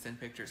stuff and send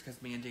pictures, because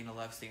me and Dina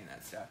love seeing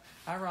that stuff.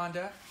 Hi,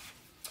 Rhonda.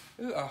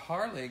 Ooh, a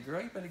Harley.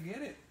 Girl, you better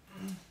get it.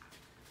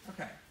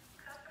 Okay.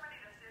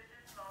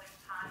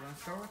 We're going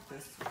to start with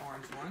this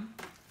orange one.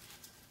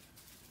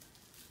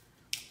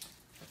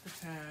 Put the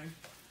tag.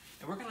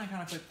 And we're going to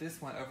kind of put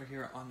this one over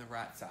here on the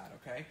right side,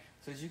 okay?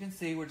 So as you can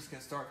see, we're just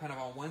going to start kind of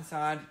on one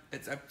side.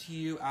 It's up to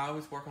you. I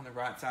always work on the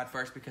right side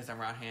first because I'm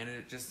right-handed.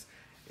 It just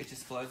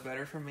flows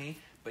better for me.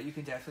 But you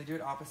can definitely do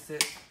it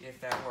opposite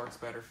if that works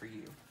better for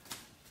you.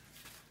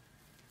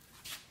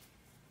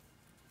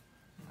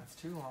 And that's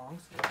too long,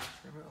 so we'll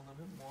trim it a little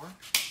bit more.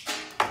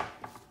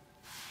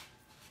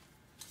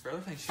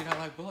 Brother thinks shoot out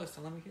like bullets,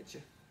 so let me get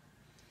you.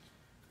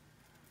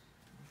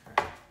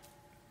 Okay.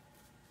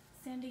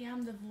 Cindy,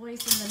 I'm the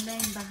voice and the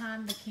name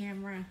behind the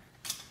camera.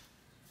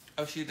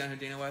 Oh, she done who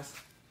Dina was?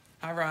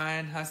 Hi,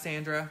 Ryan. Hi,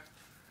 Sandra.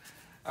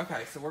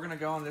 Okay, so we're going to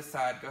go on this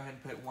side. Go ahead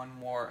and put one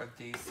more of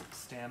these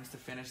stems to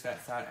finish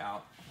that side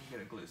out. Let me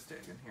get a glue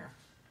stick in here.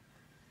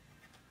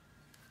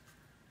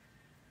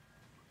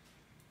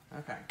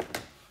 Okay.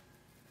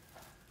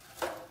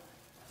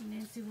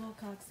 Nancy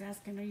Wilcox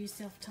asking, are you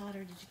self-taught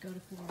or did you go to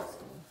floral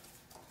school?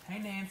 Hey,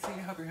 Nancy.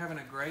 I hope you're having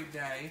a great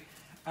day.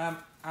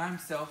 I'm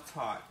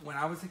self-taught. When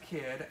I was a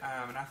kid,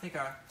 and I think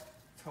I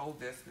told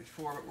this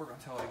before, but we're going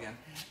to tell it again.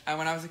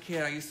 When I was a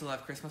kid, I used to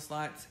love Christmas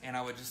lights, and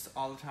I would just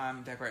all the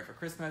time decorate for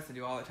Christmas and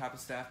do all that type of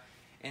stuff.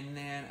 And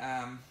then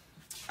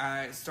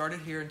I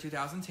started here in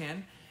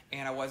 2010,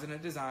 and I wasn't a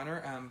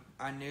designer.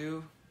 I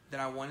knew that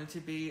I wanted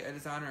to be a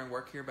designer and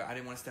work here, but I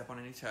didn't want to step on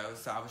any toes,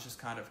 so I was just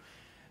kind of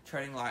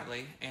treading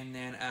lightly. And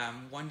then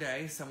one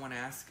day, someone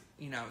asked,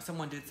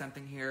 someone did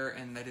something here,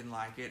 and they didn't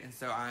like it, and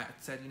so I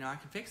said, I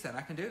can fix that,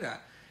 I can do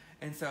that.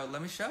 And so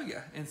let me show you.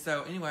 And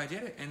so anyway, I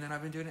did it, and then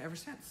I've been doing it ever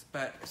since.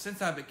 But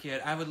since I've been a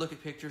kid, I would look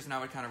at pictures, and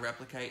I would kind of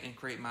replicate and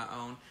create my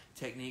own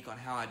technique on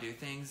how I do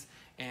things,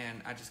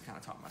 and I just kind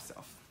of taught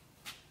myself.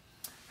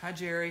 Hi,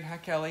 Jerry. Hi,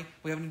 Kelly.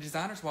 We have any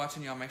designers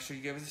watching, y'all. Make sure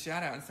you give us a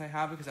shout-out and say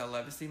hi, because I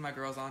love to see my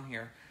girls on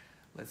here.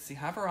 Let's see.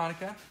 Hi,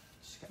 Veronica.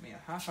 She got me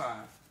a high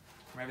five.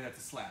 Or maybe that's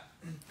a slap.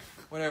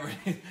 Whatever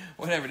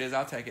it is,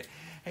 I'll take it.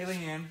 Hey,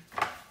 Leanne.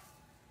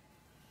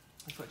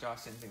 That's what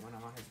Josh sends me when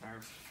I'm on his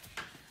nerves.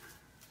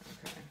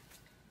 Okay.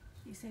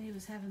 He said he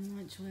was having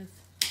lunch with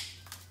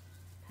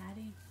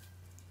Patty.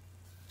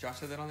 Josh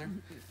said that on there?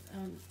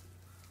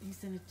 He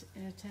sent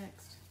a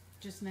text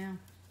just now.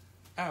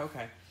 Oh,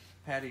 okay.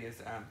 Patty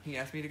is, he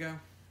asked me to go?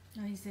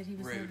 No, he said he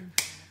was Rude.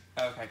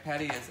 having... Okay,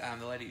 Patty is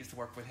the lady that used to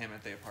work with him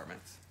at the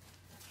apartments.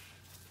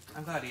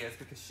 I'm glad he is,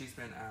 because she's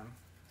been,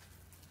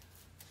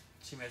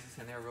 she made us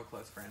in there real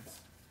close friends.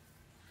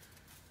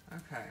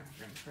 Okay,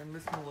 we're going to trim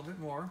this one a little bit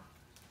more.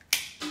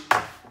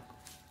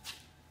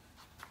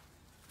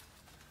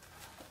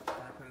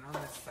 Put it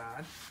on this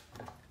side.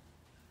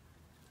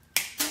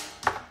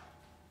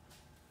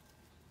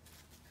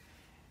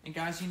 And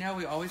guys,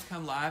 we always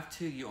come live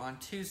to you on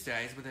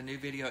Tuesdays with a new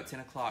video at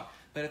 10 o'clock.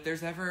 But if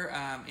there's ever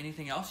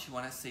anything else you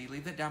want to see,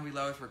 leave it down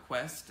below with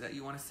requests that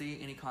you want to see,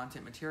 any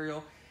content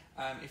material.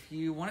 If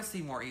you want to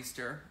see more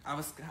Easter,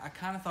 I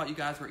kind of thought you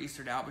guys were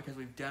Eastered out because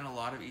we've done a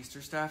lot of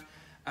Easter stuff.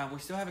 We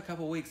still have a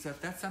couple weeks, so if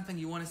that's something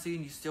you want to see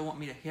and you still want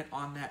me to hit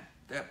on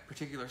that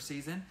particular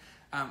season,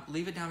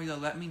 leave it down below,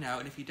 let me know,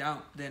 and if you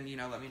don't, then,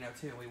 let me know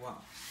too, and we won't.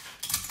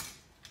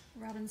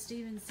 Robin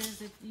Stevens says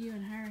that you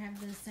and her have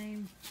the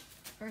same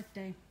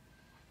birthday.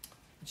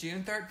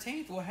 June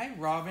 13th. Well, hey,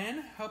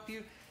 Robin,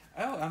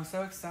 oh, I'm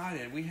so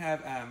excited. We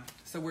have,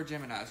 so we're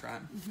Geminis,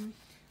 right? Mm-hmm.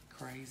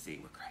 Crazy,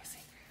 we're crazy.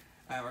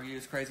 Are you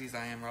as crazy as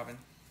I am, Robin?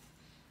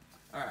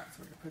 All right, so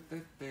we're going to put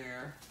that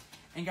there.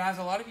 And guys,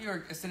 a lot of you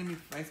are sending me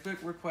Facebook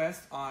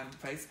requests on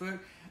Facebook.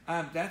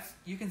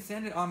 You can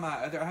send it on my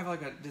other, I have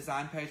like a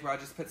design page where I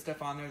just put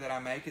stuff on there that I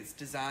make. It's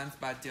Designs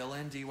by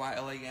Dylan,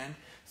 D-Y-L-A-N.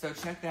 So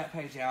check that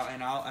page out,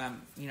 and I'll,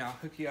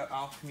 hook you up.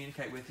 I'll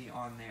communicate with you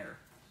on there.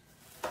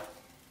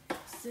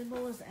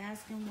 Sybil is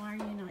asking, why are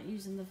you not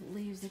using the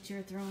leaves that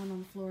you're throwing on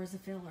the floor as a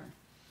filler?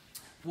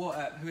 Well,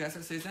 who asked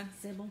it, Susan?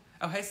 Sybil.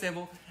 Oh, hey,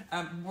 Sybil.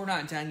 We're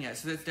not done yet,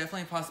 so there's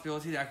definitely a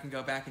possibility that I can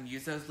go back and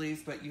use those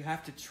leaves, but you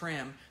have to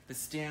trim the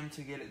stem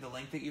to get it the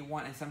length that you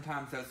want, and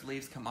sometimes those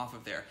leaves come off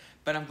of there.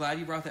 But I'm glad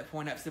you brought that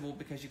point up, Sybil,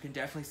 because you can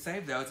definitely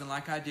save those, and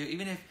like I do,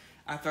 even if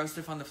I throw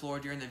stuff on the floor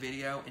during the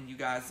video and you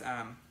guys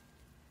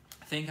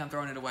think I'm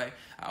throwing it away,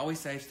 I always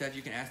save stuff.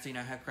 You can ask Dina,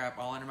 I have crap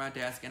all under my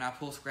desk, and I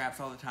pull scraps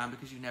all the time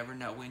because you never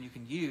know when you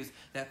can use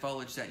that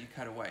foliage that you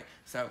cut away.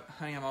 So,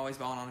 honey, I'm always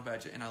balling on a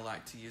budget, and I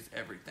like to use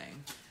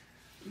everything.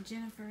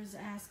 Jennifer is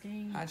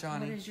asking, hi,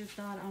 Johnny. What is your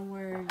thought on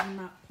where you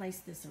might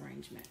place this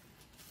arrangement?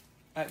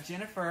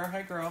 Jennifer,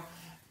 hey, girl.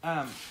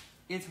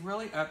 It's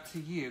really up to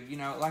you.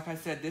 Like I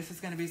said, this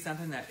is going to be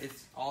something that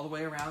is all the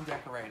way around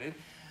decorated.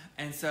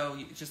 And so,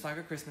 just like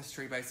a Christmas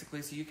tree,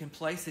 basically, so you can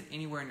place it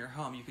anywhere in your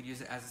home. You could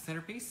use it as a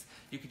centerpiece.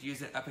 You could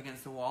use it up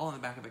against the wall on the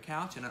back of a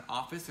couch in an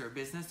office or a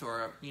business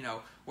or,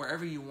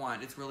 wherever you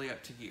want. It's really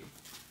up to you.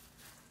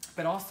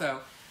 But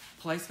also,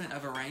 placement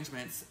of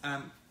arrangements,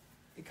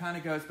 it kind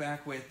of goes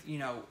back with,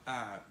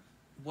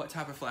 what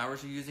type of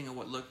flowers you're using and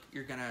what look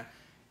you're going to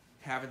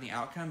have in the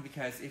outcome.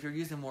 Because if you're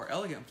using more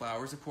elegant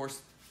flowers, of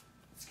course,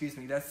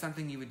 that's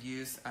something you would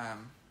use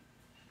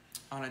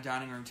on a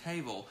dining room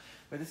table.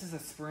 But this is a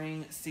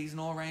spring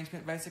seasonal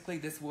arrangement, basically.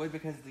 This would,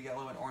 because the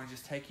yellow and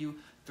oranges, take you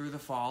through the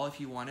fall if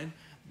you wanted.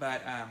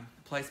 But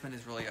placement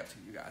is really up to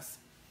you guys.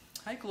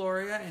 Hi,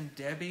 Gloria and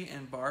Debbie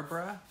and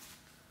Barbara.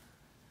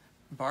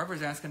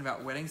 Barbara's asking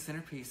about wedding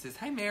centerpieces.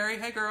 Hey, Mary.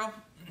 Hey, girl.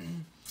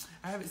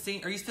 I haven't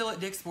seen... Are you still at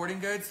Dick's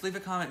Sporting Goods? Leave a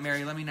comment,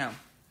 Mary. Let me know.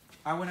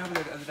 I went over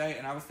there the other day,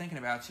 and I was thinking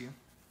about you.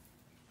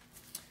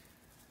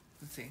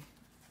 Let's see.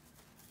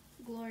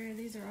 Gloria,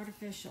 these are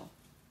artificial.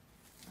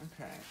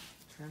 Okay.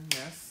 Trim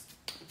this.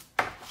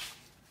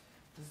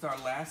 This is our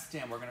last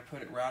stem. We're going to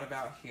put it right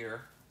about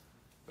here,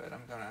 but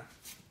I'm going to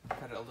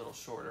cut it a little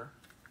shorter.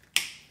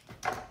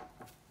 Okay,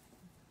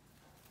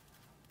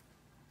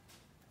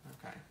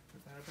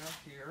 put that about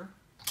here.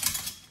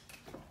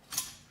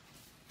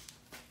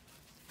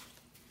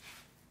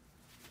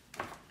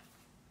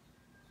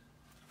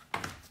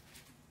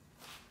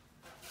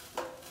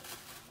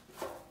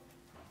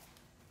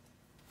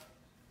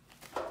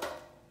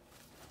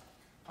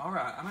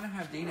 I'm going to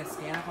have Dina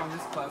scan up on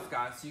this close,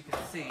 guys, so you can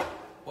see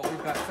what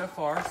we've got so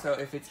far. So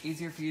if it's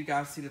easier for you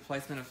guys to see the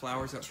placement of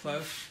flowers up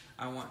close,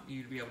 I want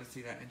you to be able to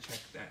see that and check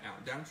that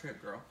out. Down trip,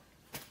 girl.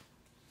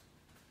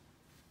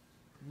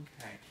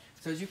 Okay.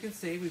 So as you can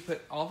see, we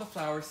put all the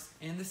flowers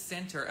in the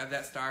center of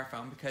that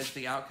styrofoam because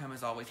the outcome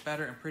is always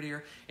better and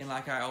prettier. And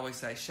like I always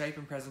say, shape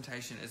and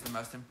presentation is the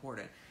most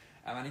important.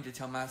 I need to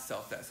tell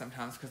myself that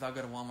sometimes because I'll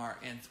go to Walmart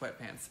in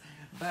sweatpants.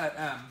 But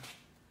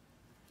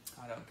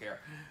I don't care.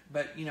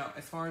 But, you know,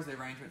 as far as the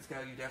arrangements go,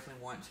 you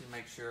definitely want to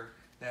make sure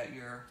that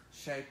your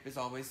shape is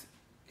always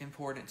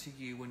important to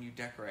you when you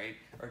decorate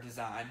or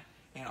design.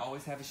 And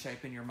always have a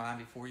shape in your mind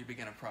before you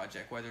begin a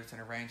project, whether it's an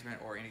arrangement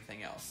or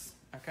anything else.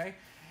 Okay?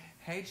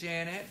 Hey,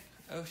 Janet.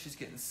 Oh, she's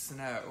getting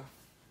snow.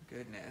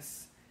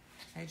 Goodness.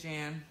 Hey,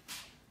 Jan.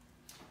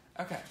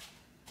 Okay.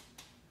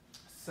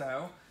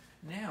 So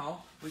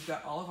now we've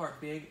got all of our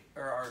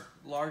our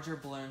larger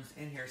balloons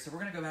in here. So we're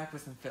going to go back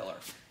with some filler.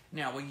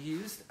 Now we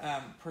used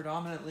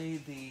predominantly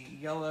the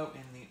yellow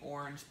and the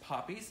orange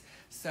poppies.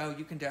 So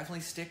you can definitely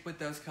stick with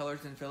those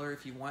colors in filler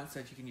if you want. So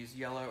if you can use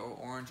yellow or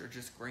orange or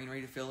just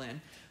greenery to fill in.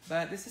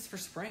 But this is for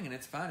spring and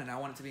it's fun and I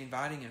want it to be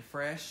inviting and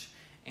fresh.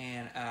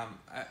 And,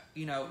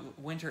 you know,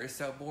 winter is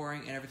so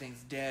boring and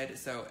everything's dead.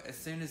 So as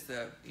soon as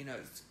it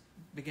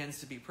begins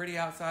to be pretty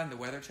outside and the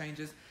weather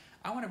changes,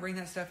 I want to bring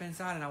that stuff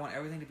inside and I want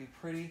everything to be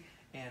pretty.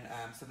 And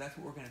so that's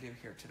what we're going to do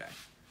here today.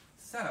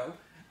 So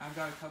I've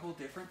got a couple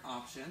different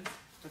options.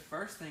 The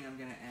first thing I'm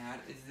going to add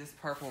is this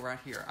purple right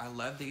here. I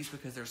love these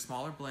because they're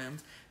smaller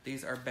blooms.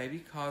 These are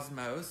Baby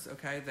Cosmos,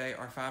 okay? They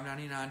are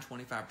 $5.99,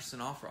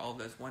 25% off for all of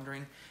those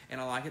wondering. And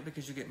I like it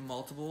because you get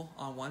multiple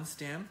on one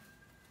stem.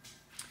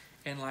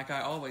 And like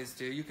I always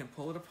do, you can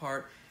pull it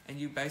apart and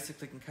you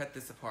basically can cut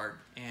this apart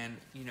and,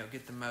 you know,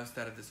 get the most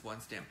out of this one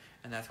stem.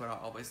 And that's what I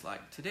always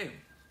like to do.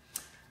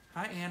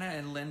 Hi, Anna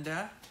and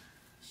Linda.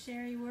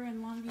 Sherry, we're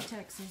in Longview,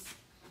 Texas.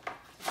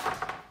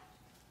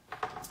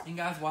 And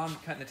guys, while I'm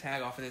cutting the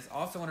tag off of this, I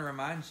also want to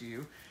remind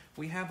you,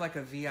 we have like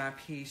a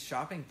VIP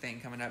shopping thing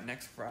coming up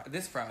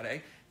this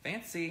Friday.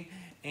 Fancy.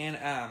 And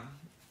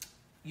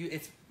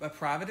it's a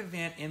private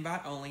event,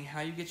 invite only. How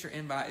you get your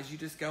invite is you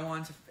just go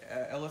on to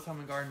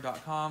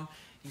ellishomeandgarden.com.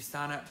 You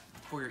sign up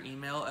for your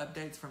email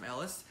updates from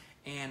Ellis,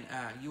 and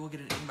you will get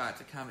an invite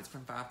to come. It's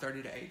from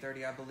 5:30 to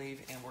 8:30, I believe,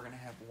 and we're going to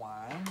have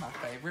wine, my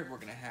favorite. We're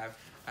going to have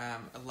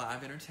a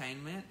live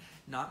entertainment.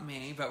 Not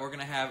me, but we're going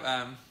to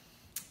have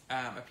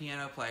a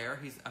piano player.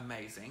 He's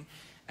amazing.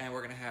 And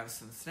we're going to have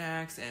some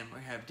snacks, and we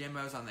have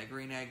demos on the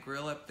green egg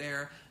grill up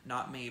there.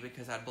 Not me,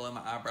 because I'd blow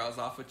my eyebrows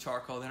off with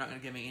charcoal. They're not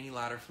going to give me any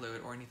lighter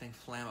fluid or anything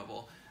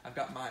flammable. I've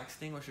got my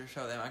extinguisher,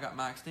 show them. I got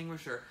my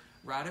extinguisher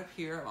right up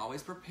here. I'm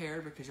always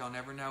prepared because y'all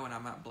never know when I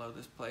might blow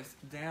this place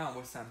down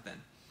with something.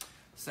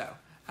 So,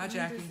 hi,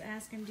 Jackie. I'm just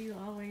asking, do you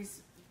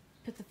always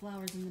put the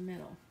flowers in the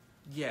middle?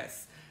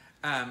 Yes.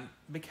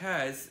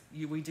 Because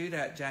we do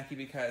that, Jackie,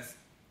 because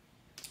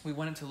we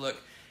want it to look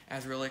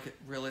as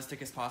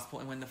realistic as possible.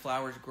 And when the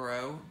flowers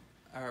grow,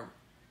 or,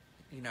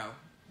 you know,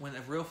 when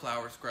the real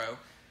flowers grow,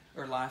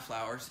 or live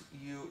flowers,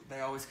 they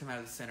always come out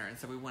of the center. And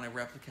so we want to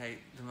replicate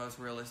the most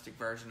realistic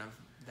version of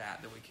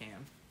that we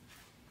can.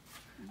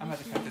 I'm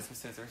about to cut this with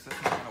scissors.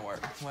 That's not going to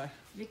work. What?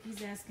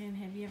 Vicky's asking,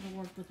 have you ever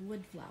worked with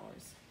wood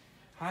flowers?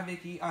 Hi,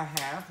 Vicky. I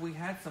have. We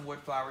had some wood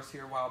flowers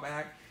here a while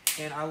back.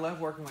 And I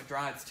love working with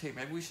dryads, too.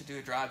 Maybe we should do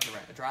a dried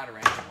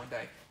arrangement one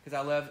day. Because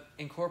I love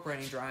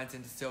incorporating dryads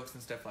into silks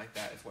and stuff like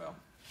that as well.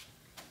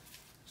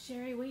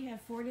 Sherry, we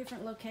have 4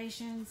 different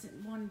locations.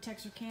 One in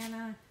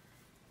Texarkana,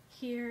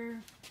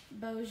 here,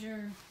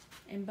 Bossier,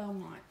 and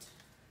Beaumont.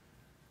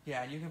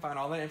 Yeah, and you can find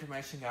all that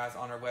information, guys,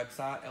 on our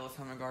website,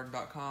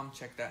 ellishomeandgarden.com.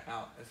 Check that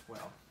out as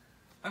well.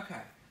 Okay,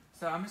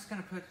 so I'm just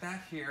going to put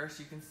that here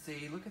so you can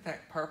see. Look at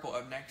that purple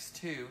up next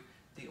to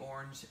the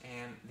orange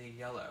and the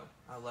yellow.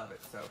 I love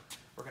it. So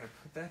we're going to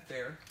put that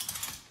there.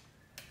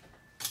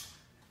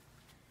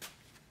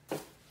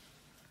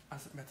 I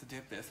was about to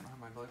dip this. I don't have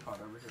my glue pot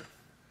over here.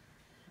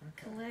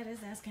 Okay. Colette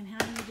is asking, how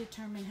do you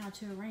determine how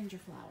to arrange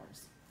your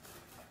flowers?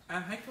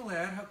 Hey,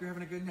 Colette. Hope you're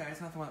having a good day. It's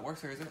not the one that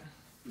works here, is it?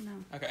 No.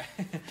 Okay.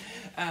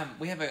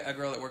 We have a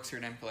girl that works here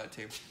named Colette,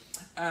 too.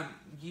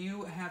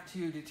 You have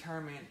to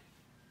determine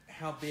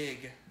how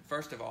big,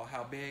 first of all,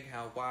 how big,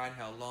 how wide,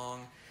 how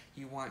long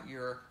you want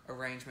your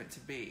arrangement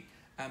to be.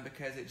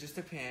 Because it just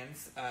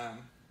depends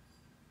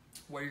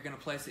where you're going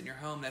to place it in your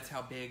home. That's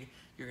how big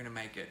you're going to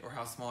make it, or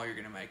how small you're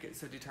going to make it.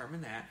 So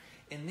determine that.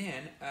 And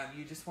then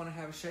you just want to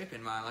have a shape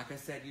in mind. Like I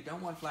said, you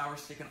don't want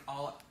flowers sticking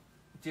all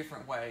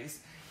different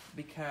ways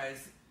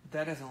because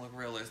that doesn't look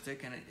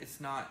realistic, and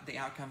the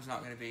outcome's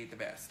not going to be the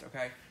best,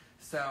 okay?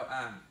 So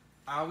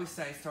I always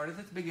say start at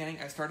the beginning,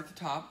 start at the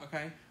top,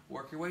 okay?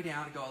 Work your way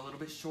down and go a little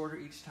bit shorter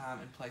each time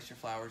and place your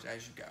flowers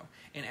as you go.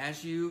 And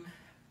as you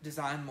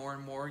design more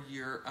and more,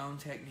 your own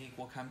technique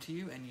will come to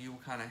you, and you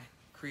will kind of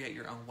create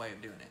your own way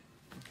of doing it,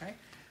 okay?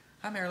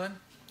 Hi, Marilyn.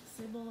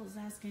 Sybil is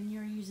asking,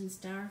 you're using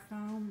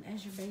styrofoam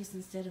as your base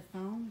instead of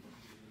foam?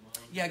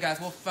 Yeah, guys,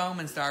 well, foam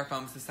and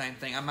styrofoam is the same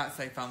thing. I might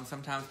say foam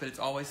sometimes, but it's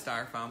always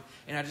styrofoam.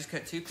 And I just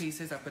cut 2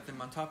 pieces. I put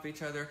them on top of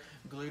each other,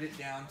 glued it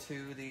down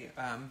to the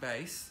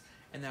base,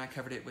 and then I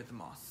covered it with the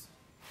moss.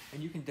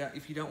 And you can,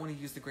 if you don't want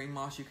to use the green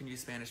moss, you can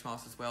use Spanish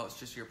moss as well. It's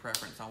just your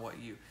preference on what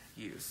you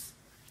use.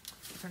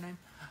 What's her name?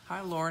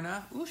 Hi,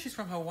 Lorna. Ooh, she's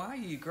from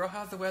Hawaii. Girl,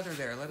 how's the weather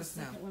there? Let us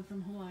know. Second one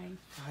from Hawaii.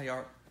 Oh,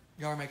 y'all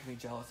are making me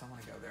jealous. I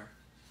want to go there.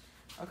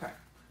 Okay,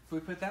 so we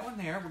put that one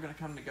there. We're going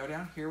to go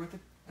down here with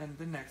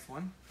the next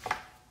one.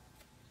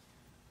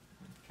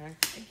 Okay.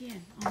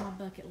 Again, on my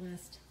bucket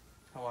list.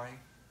 Hawaii.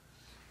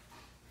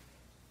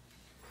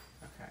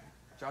 Okay.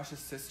 Josh's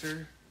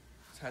sister's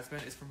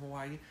husband is from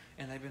Hawaii,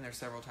 and they've been there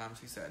several times,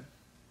 he said.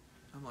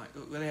 I'm like,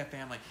 well, they have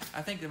family.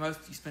 I think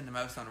you spend the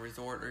most on a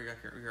resort or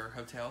your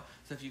hotel.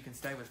 So if you can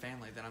stay with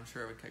family, then I'm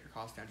sure it would cut your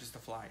cost down, just a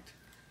flight.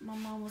 My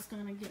mom was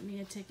going to get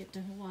me a ticket to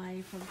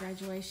Hawaii for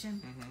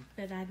graduation,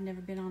 but I'd never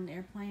been on an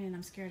airplane, and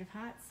I'm scared of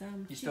heights. So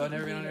you still have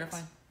never been on an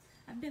airplane?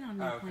 I've been on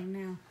an airplane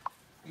now.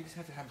 You just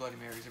have to have Bloody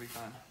Marys. It'll be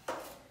fun.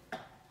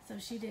 So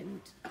she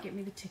didn't get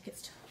me the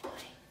tickets to Hawaii.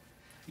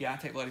 Yeah, I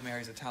take Bloody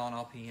Marys at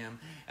Tylenol PM,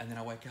 and then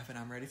I wake up and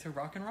I'm ready to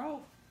rock and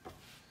roll.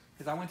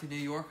 Because I went to New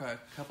York a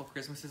couple of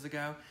Christmases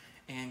ago,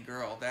 and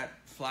girl,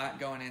 that flight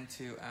going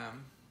into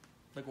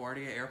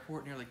LaGuardia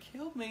Airport nearly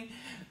killed me.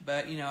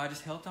 But, I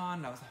just held on,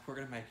 and I was like, we're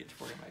going to make it.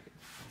 We're going to make it.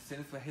 As soon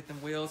as I hit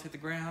them wheels, hit the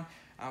ground,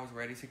 I was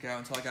ready to go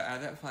until I got out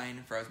of that plane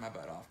and froze my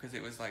butt off because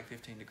it was like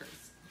 15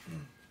 degrees.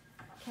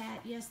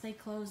 Kat, yes, they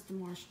closed the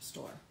Marshall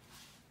store.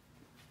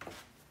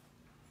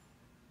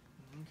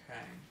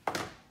 Okay.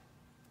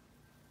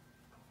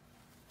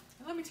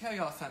 And let me tell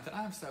y'all something.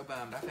 I'm so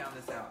bummed. I found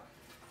this out.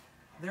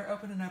 They're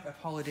opening up a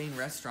Paula Deen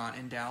restaurant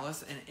in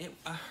Dallas, and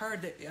I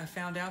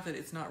found out that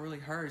it's not really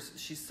hers.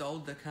 She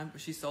sold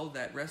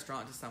that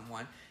restaurant to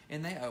someone,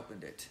 and they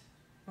opened it.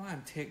 Well,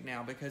 I'm ticked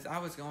now because I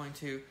was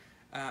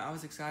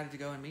excited to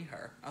go and meet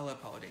her. I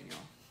love Paula Deen, y'all.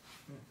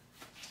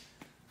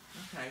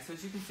 Okay, so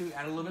as you can see, we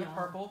add a little bit of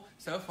purple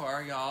so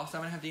far, y'all. So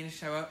I'm gonna have Dina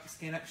show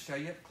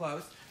you up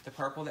close the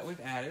purple that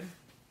we've added.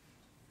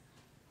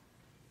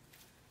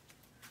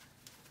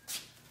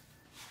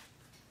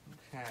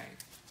 Okay,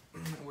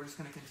 we're just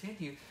going to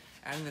continue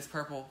adding this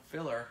purple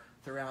filler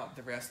throughout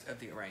the rest of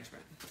the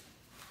arrangement.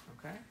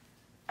 Okay?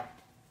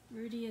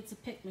 Rudy, it's a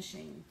pick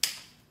machine.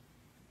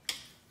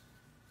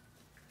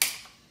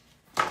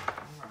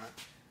 Alright.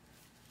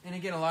 And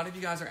again, a lot of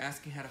you guys are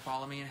asking how to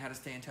follow me and how to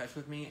stay in touch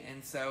with me.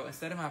 And so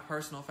instead of my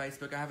personal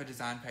Facebook, I have a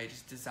design page.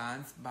 It's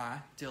Designs by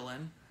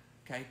Dylan,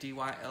 okay,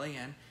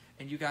 D-Y-L-E-N.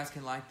 And you guys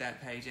can like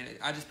that page. And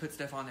I just put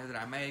stuff on there that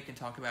I make and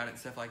talk about it and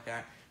stuff like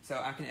that. So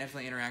I can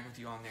definitely interact with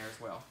you on there as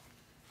well.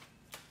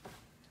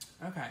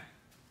 Okay,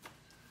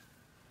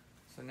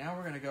 so now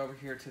we're going to go over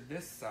here to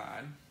this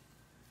side,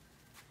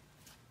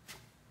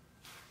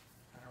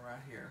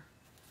 right here,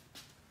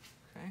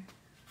 okay.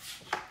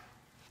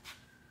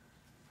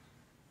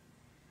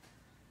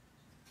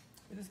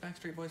 Is this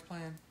Backstreet Boys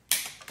playing?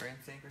 Or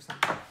NSYNC or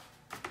something?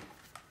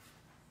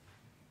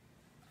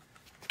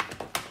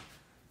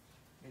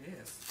 It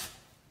is.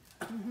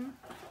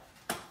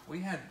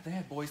 They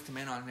had Boys to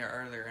Men on there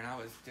earlier, and I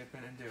was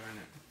dipping and doing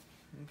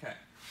it. Okay.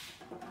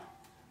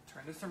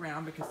 Turn this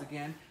around because,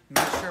 again,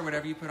 make sure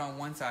whatever you put on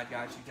one side,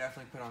 guys, you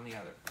definitely put on the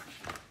other.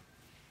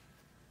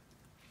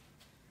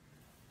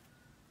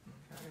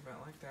 Okay,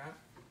 about like that.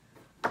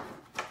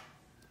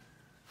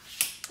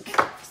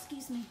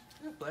 Excuse me.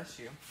 Oh, bless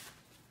you.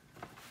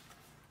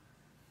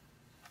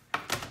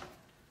 Okay,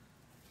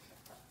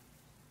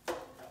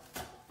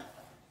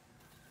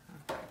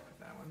 put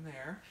that one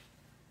there.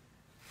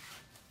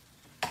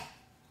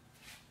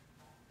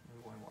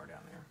 Move one more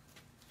down there.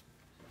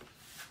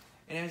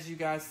 And as you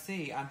guys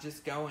see, I'm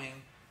just going,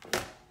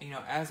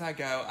 as I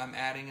go, I'm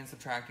adding and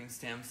subtracting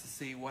stems to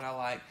see what I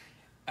like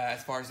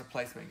as far as the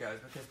placement goes,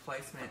 because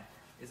placement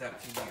is up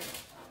to you.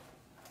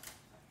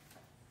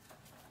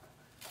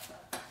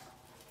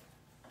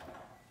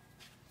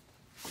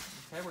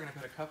 Okay, we're going to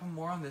put a couple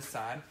more on this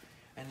side,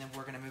 and then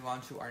we're going to move on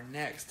to our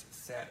next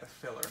set of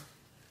filler,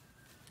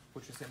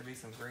 which is going to be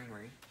some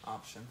greenery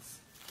options.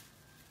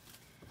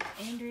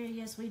 Andrea,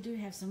 yes, we do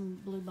have some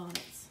blue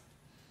bonnets.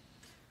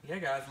 Yeah,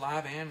 guys,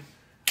 live and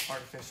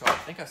artificial. I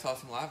think I saw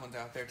some live ones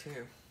out there,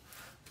 too.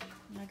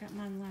 I got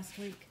mine last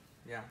week.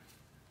 Yeah.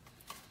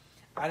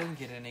 I didn't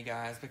get any,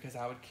 guys, because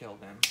I would kill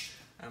them.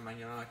 I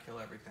kill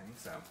everything,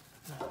 so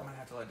I'm going to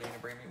have to let Dana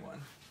bring me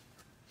one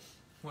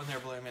when they're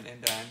blooming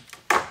and done.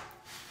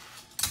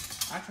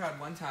 I tried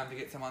one time to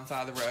get some on the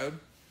side of the road.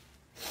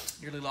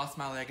 Nearly lost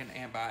my leg in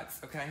ant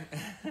bites, okay?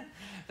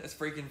 That's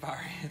freaking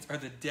fire ants are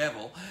the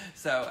devil.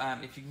 So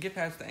if you can get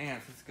past the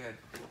ants, it's good.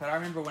 But I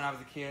remember when I was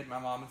a kid, my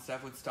mom and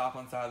stuff would stop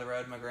on the side of the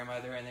road, my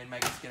grandmother, and they'd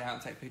make us get out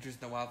and take pictures of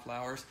the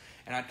wildflowers.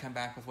 And I'd come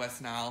back with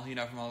West Nile,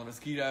 from all the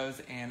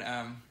mosquitoes and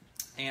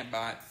ant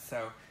bites.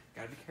 So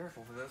gotta be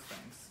careful for those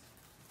things.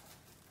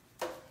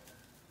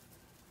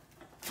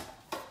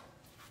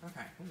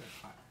 Okay, that's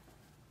hot.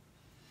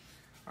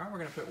 All right, we're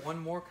gonna put one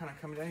more kind of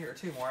coming down here, or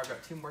two more. I've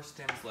got 2 more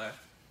stems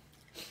left.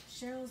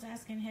 Cheryl's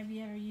asking, have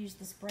you ever used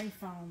the spray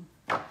foam?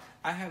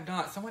 I have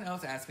not. Someone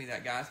else asked me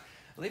that, guys.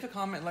 Leave a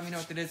comment. Let me know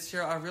what that is.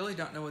 Cheryl, I really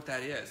don't know what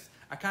that is.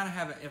 I kind of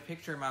have a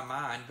picture in my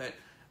mind, but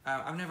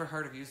I've never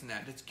heard of using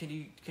that. Can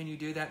you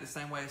do that the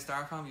same way as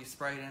styrofoam? You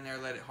spray it in there,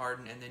 let it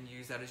harden, and then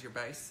use that as your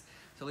base?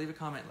 So leave a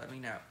comment. Let me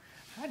know.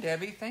 Hi,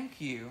 Debbie.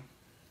 Thank you.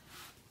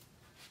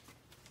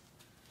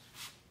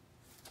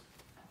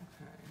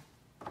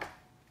 Okay.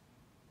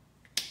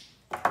 This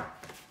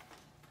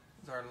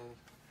is our little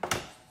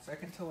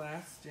second to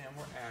last stem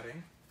we're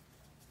adding.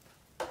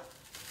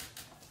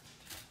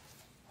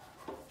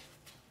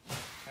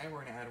 Okay,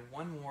 we're going to add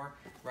one more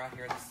right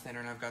here in the center,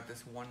 and I've got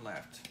this one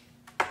left.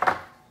 Okay.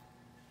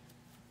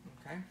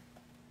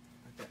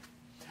 Like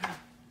that.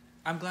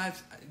 I'm glad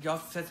y'all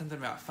said something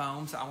about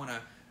foam, so I want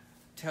to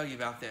tell you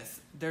about this.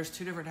 There's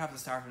two different types of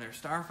styrofoam. There's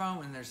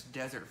styrofoam and there's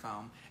desert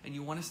foam, and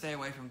you want to stay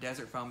away from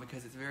desert foam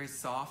because it's very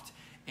soft,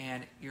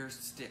 and your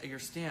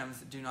stems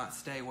do not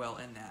stay well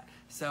in that.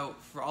 So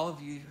for all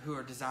of you who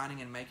are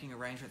designing and making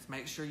arrangements,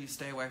 make sure you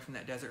stay away from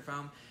that desert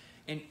foam.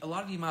 And a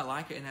lot of you might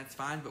like it, and that's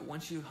fine, but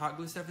once you hot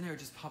glue stuff in there, it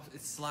just pops,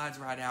 it slides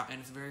right out, and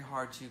it's very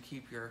hard to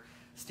keep your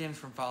stems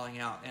from falling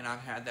out, and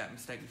I've had that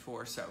mistake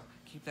before, so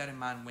keep that in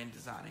mind when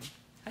designing.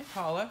 Hey,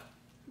 Paula.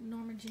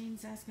 Norma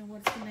Jean's asking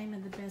what's the name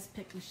of the best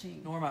pick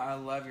machine. Norma, I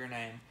love your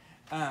name.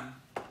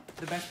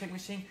 The best pick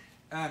machine,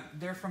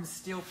 they're from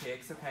Steel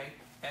Picks, okay?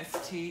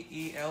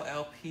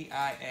 STELLPIX.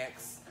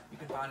 You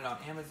can find it on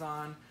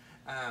Amazon.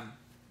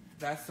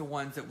 That's the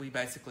ones that we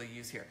basically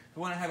use here. The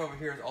one I have over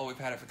here is we've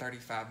had it for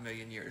 35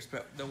 million years,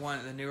 but the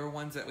newer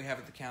ones that we have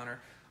at the counter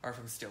are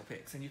from Steel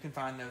Picks, and you can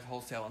find those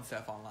wholesale and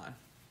stuff online.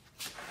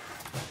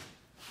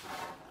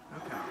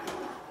 Okay.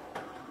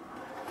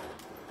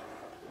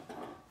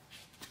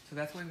 So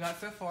that's what we've got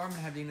so far. I'm going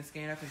to have Dina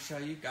scan up and show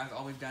you guys.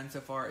 All we've done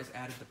so far is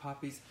added the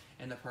poppies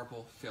and the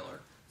purple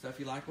filler. So if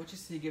you like what you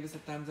see, give us a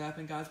thumbs up.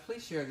 And guys,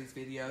 please share these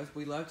videos.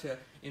 We love to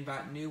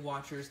invite new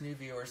watchers, new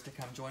viewers to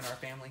come join our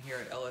family here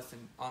at Ellis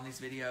and on these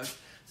videos.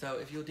 So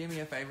if you'll do me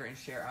a favor and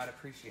share, I'd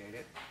appreciate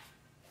it.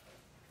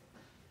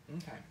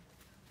 Okay.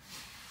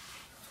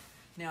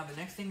 Now, the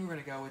next thing we're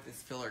going to go with is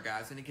filler,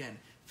 guys. And again,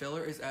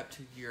 filler is up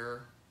to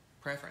your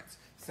preference.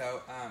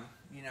 So,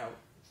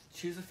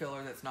 choose a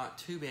filler that's not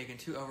too big and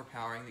too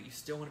overpowering, that you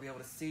still want to be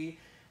able to see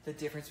the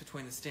difference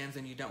between the stems,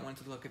 and you don't want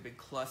it to look a big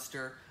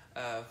cluster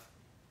of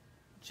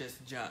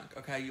just junk,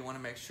 okay? You want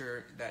to make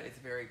sure that it's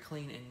very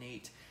clean and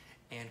neat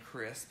and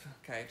crisp,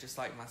 okay? Just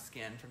like my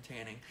skin from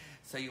tanning.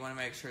 So you want to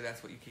make sure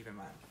that's what you keep in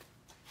mind.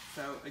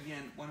 So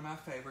again, one of my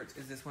favorites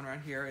is this one right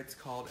here. It's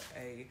called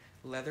a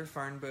leather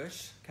fern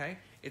bush, okay?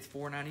 It's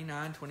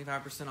 $4.99,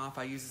 25% off.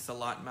 I use this a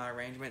lot in my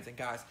arrangements, and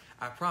guys,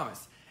 I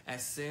promise,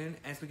 as soon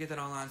as we get that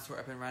online store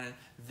up and running,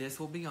 this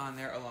will be on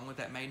there along with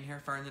that maidenhair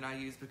fern that I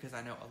use, because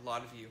I know a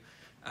lot of you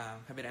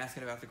have been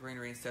asking about the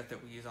greenery and stuff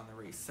that we use on the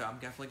wreath. So I'm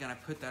definitely going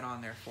to put that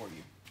on there for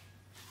you.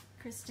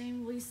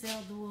 Christine, we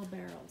sell the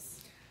wheelbarrows.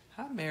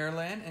 Hi,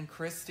 Marilyn and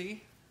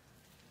Christy.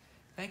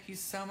 Thank you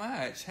so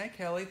much. Hey,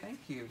 Kelly.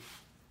 Thank you.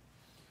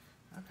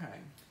 Okay.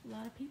 A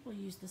lot of people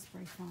use the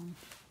spray foam.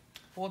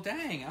 Well,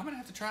 dang. I'm going to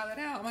have to try that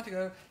out. I'm going to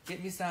have to go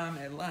get me some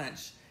at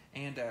lunch,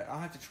 and I'll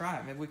have to try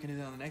it. Maybe we can do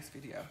that on the next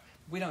video.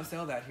 We don't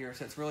sell that here,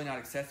 so it's really not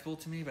accessible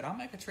to me, but I'll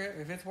make a trip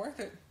if it's worth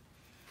it.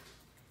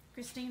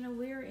 Christina,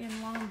 we're in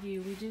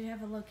Longview. We do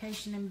have a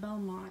location in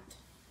Beaumont.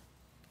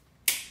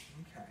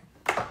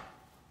 Okay.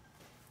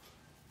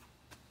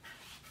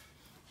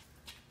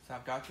 So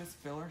I've got this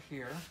filler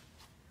here.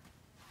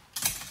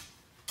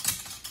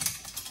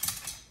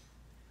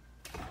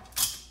 I'm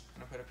going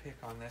to put a pick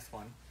on this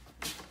one.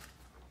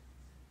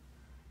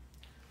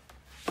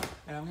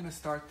 And I'm going to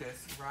start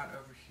this right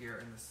over here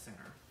in the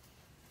center.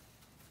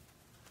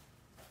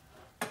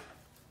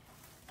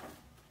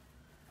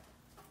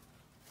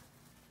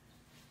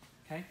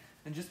 Okay,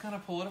 and just kind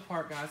of pull it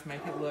apart, guys.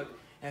 Make it look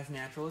as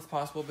natural as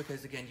possible,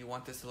 because again, you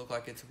want this to look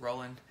like it's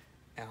rolling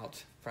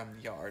out from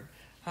the yard.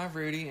 Hi,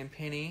 Rudy and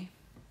Penny.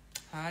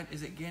 Hi,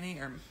 is it Guinea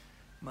or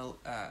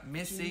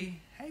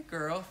Missy? Hey,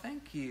 girl,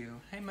 thank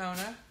you. Hey,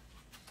 Mona.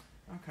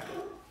 Okay.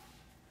 We're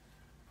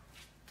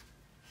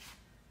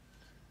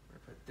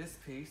gonna put this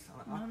piece on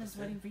the Mona's opposite.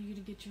 waiting for you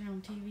to get your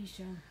own TV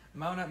show.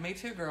 Mona, me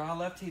too, girl. I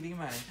love TV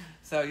money.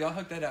 So y'all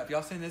hook that up.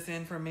 Y'all send this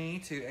in for me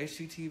to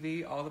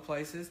HGTV, all the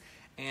places,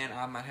 and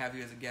I might have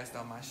you as a guest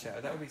on my show.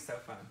 That would be so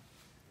fun.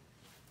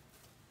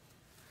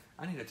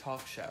 I need a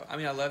talk show. I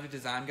mean, I love to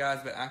design, guys,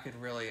 but I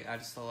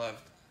just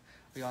love,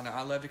 we all know,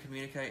 I love to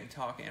communicate and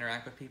talk and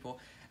interact with people.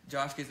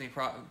 Josh gives me,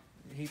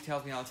 he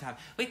tells me all the time,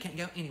 we can't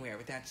go anywhere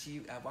without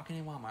you walking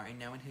in Walmart and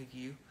knowing who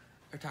you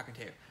are talking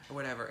to or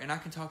whatever. And I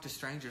can talk to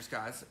strangers,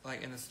 guys.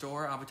 Like in the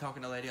store, I'll be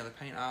talking to a lady on the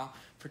paint aisle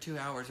for 2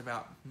 hours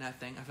about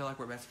nothing. I feel like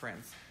we're best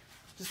friends.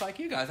 Just like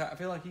you guys. I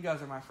feel like you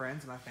guys are my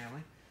friends and my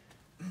family.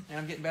 And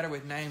I'm getting better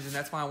with names, and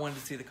that's why I wanted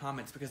to see the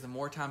comments, because the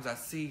more times I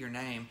see your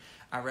name,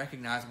 I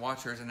recognize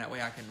watchers, and that way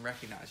I can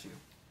recognize you.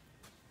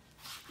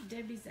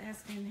 Debbie's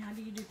asking, how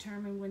do you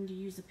determine when to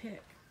use a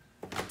pick?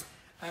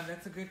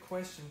 That's a good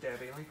question,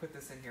 Debbie. Let me put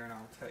this in here and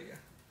I'll tell you.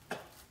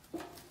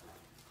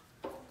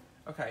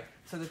 Okay,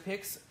 so the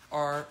picks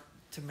are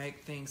to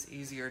make things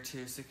easier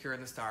to secure in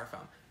the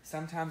styrofoam.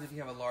 Sometimes if you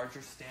have a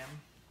larger stem,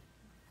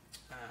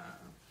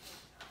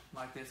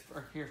 like this,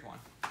 or here's one.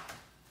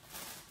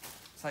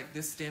 It's like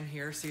this stem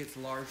here, see it's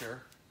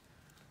larger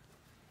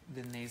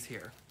than these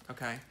here,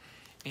 okay?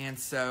 And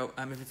so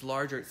if it's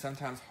larger, it's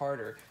sometimes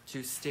harder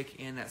to stick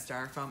in that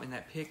styrofoam, and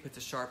that pick puts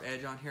a sharp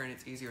edge on here, and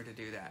it's easier to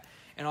do that.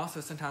 And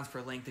also sometimes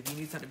for length, if you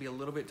need something to be a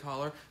little bit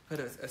taller, put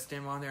a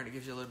stem on there, and it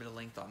gives you a little bit of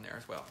length on there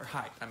as well, or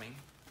height, I mean.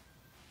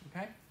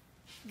 Okay?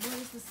 What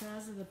is the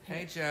size of the pick?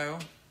 Hey, Joe.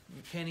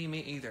 Penny, me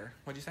either.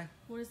 What'd you say?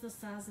 What is the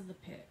size of the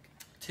pick?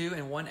 2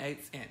 1/8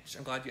 inch.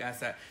 I'm glad you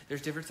asked that.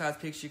 There's different size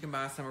picks you can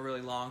buy. Some are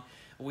really long.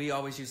 We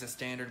always use a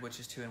standard, which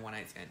is 2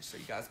 1/8 inch. So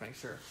you guys make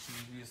sure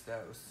you use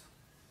those.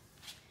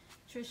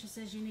 Trisha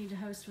says you need to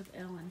host with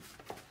Ellen.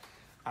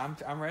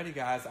 I'm ready,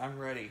 guys. I'm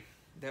ready.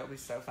 That'll be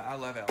so fun. I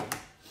love Ellen.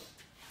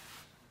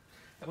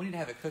 But we need to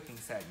have a cooking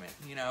segment,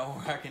 you know,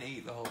 where I can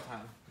eat the whole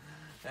time.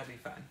 That'd be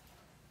fun.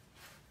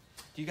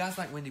 Do you guys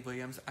like Wendy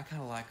Williams? I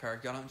kind of like her.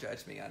 Y'all don't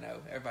judge me, I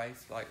know.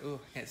 Everybody's like, ooh,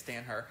 I can't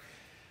stand her.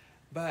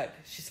 But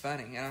she's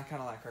funny, and I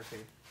kind of like her,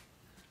 too.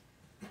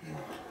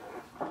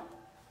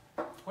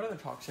 What other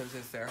talk shows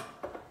is there?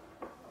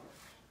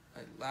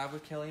 Live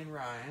with Kelly and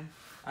Ryan.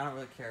 I don't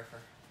really care for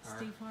her.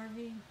 Steve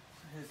Harvey.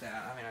 Who's that?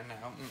 I mean, I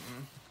know.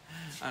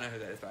 I know who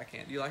that is, but I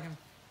can't. Do you like him?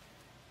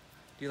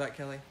 Do you like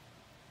Kelly?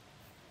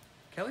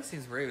 Kelly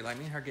seems rude. Like,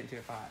 me and her get into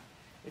a fight.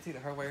 It's either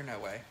her way or no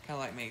way. Kind of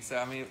like me. So,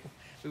 I mean,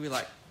 we would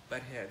like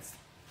butt heads.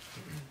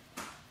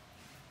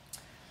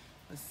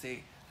 Let's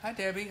see. Hi,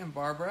 Debbie and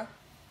Barbara.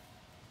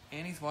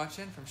 Annie's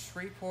watching from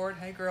Shreveport.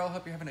 Hey, girl.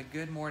 Hope you're having a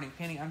good morning.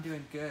 Penny, I'm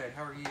doing good.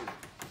 How are you?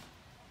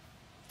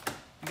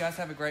 You guys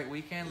have a great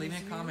weekend. Leave me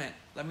a comment.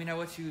 Let me know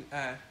what you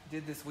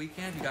did this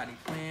weekend. You got any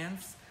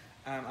plans?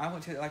 I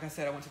went to, like I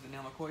said, I went to the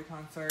Neil McCoy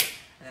concert,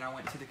 and then I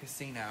went to the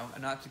casino,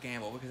 not to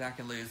gamble, because I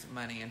can lose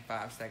money in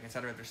 5 seconds.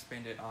 I'd rather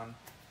spend it on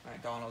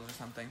McDonald's or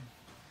something.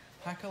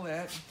 Hi,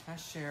 Colette. Hi,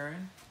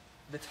 Sharon.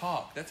 The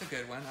Talk. That's a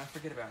good one. I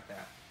forget about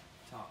that.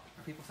 Talk.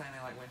 Are people saying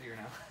they like Wendy or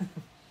no?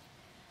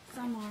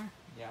 Some are.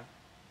 Yeah.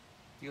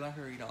 Do you like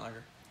her or you don't like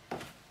her?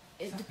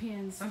 It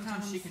depends.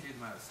 Sometimes she can do the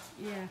most.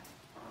 Yeah.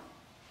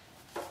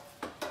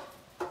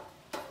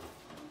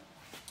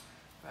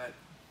 But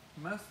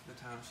most of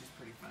the time, she's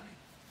pretty funny.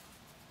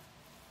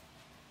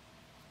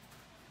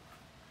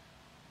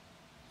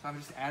 So I'm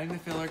just adding the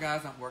filler,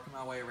 guys. I'm working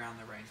my way around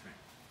the arrangement.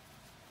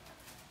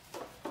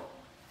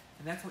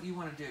 And that's what you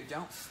want to do.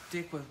 Don't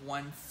stick with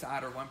one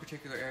side or one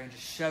particular area and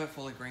just shove it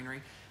full of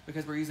greenery,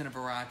 because we're using a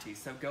variety.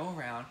 So go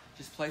around,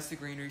 just place the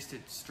greenery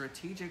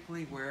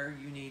strategically where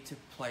you need to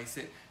place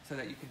it so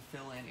that you can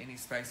fill in any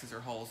spaces or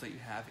holes that you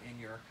have in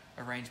your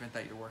arrangement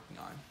that you're working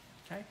on.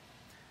 Okay?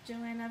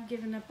 Joanne, I've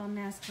given up on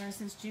NASCAR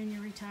since Junior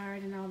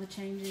retired and all the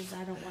changes.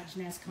 I don't watch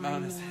NASCAR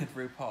Mona anymore. said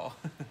RuPaul.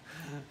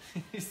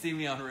 You see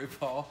me on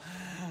RuPaul.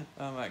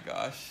 Oh my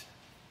gosh.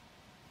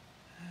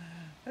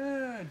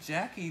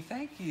 Jackie,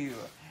 thank you.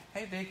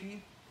 Hey,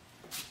 Vicki.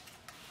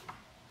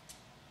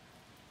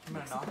 I'm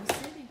going to knock the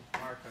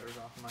wire cutters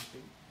off of my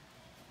feet.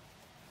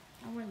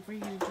 I'm waiting for you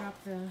to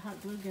drop the hot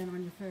glue gun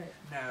on your foot.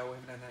 No, we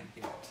haven't done that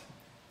yet.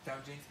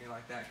 Don't jinx me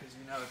like that, because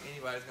you know if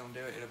anybody's going to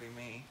do it, it'll be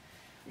me.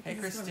 Because hey,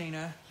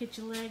 Christina. Hit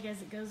your leg as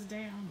it goes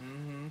down.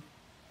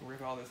 Mm-hmm.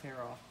 Rip all this hair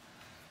off.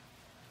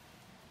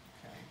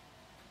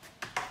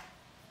 Okay.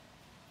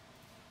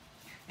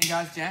 And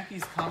guys,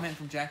 Jackie's comment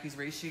from Jackie's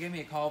Reese, she gave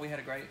me a call. We had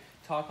a great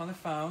talk on the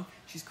phone.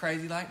 She's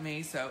crazy like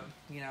me, so,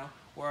 you know,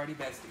 we're already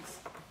besties.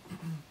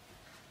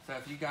 So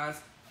if you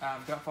guys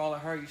don't follow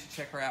her, you should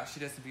check her out. She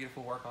does some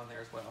beautiful work on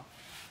there as well.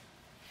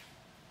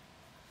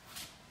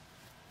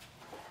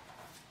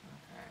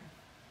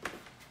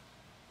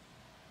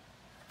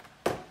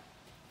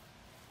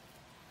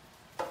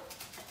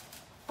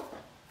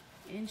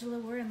 Angela,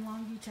 we're in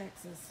Longview,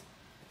 Texas.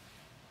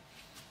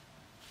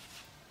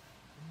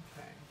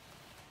 Okay.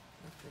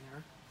 That's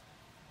dinner.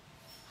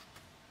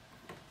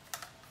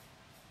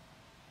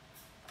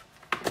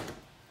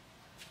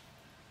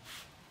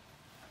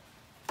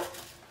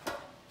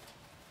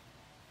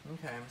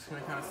 Okay, I'm just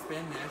going to kind of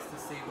spin this to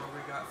see what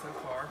we got so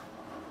far.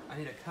 I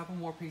need a couple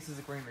more pieces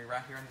of greenery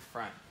right here in the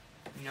front.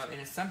 You know, and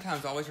it's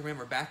sometimes always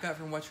remember, back up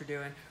from what you're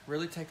doing,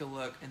 really take a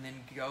look, and then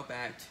go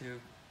back to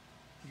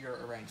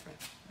your arrangement.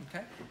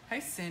 Okay? Hey,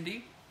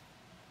 Cindy.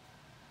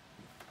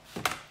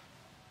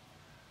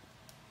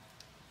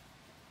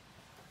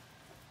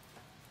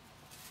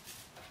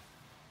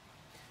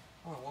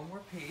 Oh, one more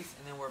piece,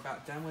 and then we're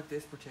about done with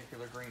this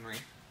particular greenery.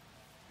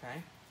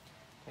 Okay?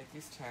 Take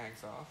these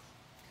tags off.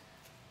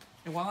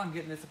 And while I'm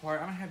getting this apart,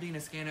 I'm going to have Dina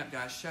scan up,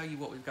 guys, show you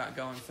what we've got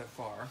going so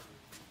far.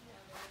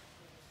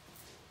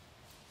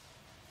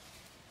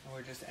 And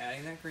we're just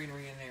adding that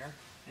greenery in there.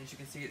 And as you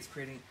can see, it's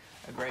creating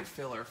a great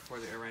filler for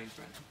the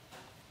arrangement.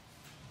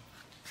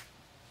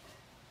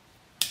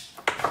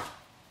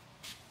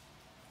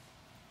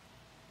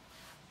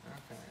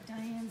 Okay.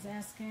 Diane's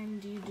asking,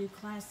 do you do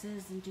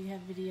classes and do you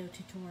have video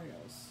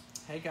tutorials?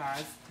 Hey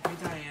guys, hey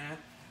Diana.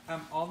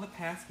 All the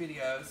past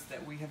videos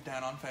that we have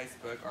done on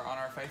Facebook are on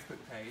our Facebook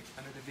page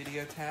under the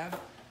video tab.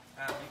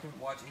 You can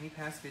watch any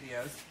past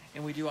videos.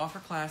 And we do offer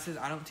classes.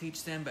 I don't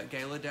teach them, but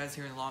Gayla does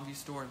here in the Longview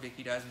store, and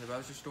Vicky does in the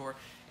Bossier store.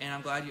 And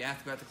I'm glad you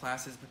asked about the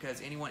classes,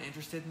 because anyone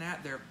interested in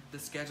that, the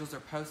schedules are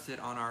posted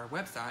on our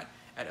website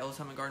at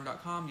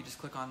ellishomeandgarden.com. You just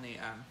click on the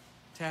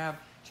tab,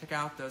 check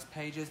out those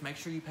pages. Make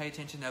sure you pay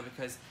attention, though,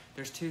 because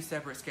there's 2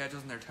 separate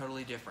schedules, and they're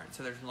totally different.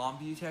 So there's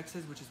Longview,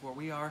 Texas, which is where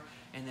we are,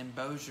 and then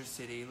Bossier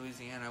City,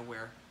 Louisiana,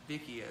 where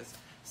Vicky is.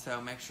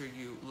 So make sure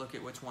you look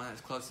at which one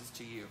is closest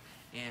to you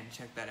and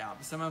check that out.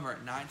 But some of them are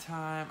at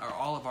nighttime, or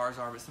all of ours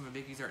are, but some of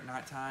Vicky's are at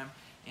nighttime.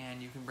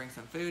 And you can bring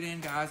some food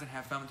in, guys, and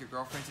have fun with your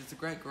girlfriends. It's a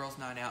great girls'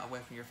 night out away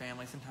from your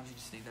family. Sometimes you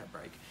just need that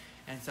break.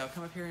 And so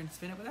come up here and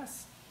spend it with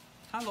us.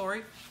 Hi,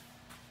 Lori.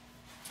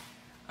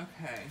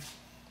 Okay.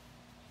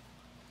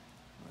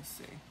 Let's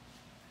see.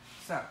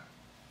 So,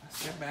 I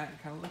step back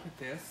and kind of look at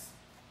this.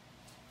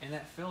 And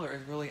that filler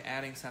is really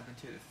adding something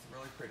to this. It's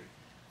really pretty.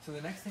 So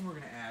the next thing we're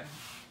going to add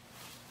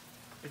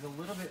is a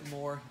little bit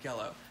more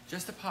yellow.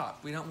 Just a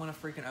pop. We don't want to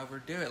freaking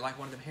overdo it like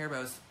one of them hair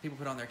bows people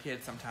put on their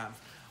kids sometimes.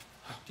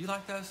 Do you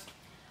like those?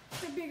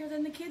 They're bigger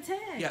than the kid's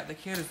head. Yeah, the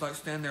kid is like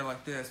standing there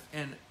like this,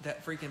 and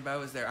that freaking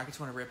bow is there. I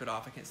just want to rip it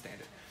off. I can't stand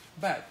it.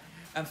 But,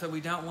 so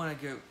we don't want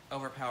to go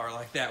overpower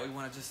like that. We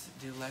want to just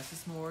do less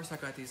is more. So I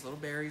got these little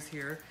berries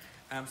here.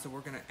 So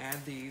we're going to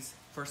add these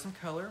for some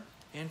color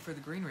and for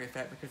the greenery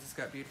effect, because it's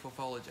got beautiful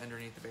foliage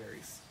underneath the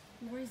berries.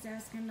 Lori's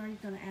asking, are you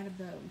going to add a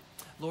bow?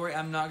 Lori,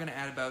 I'm not going to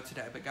add a bow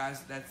today, but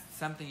guys, that's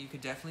something you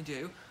could definitely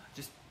do.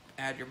 Just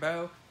add your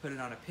bow, put it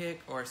on a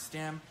pick or a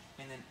stem,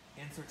 and then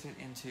insert it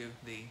into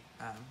the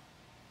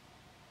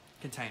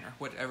container,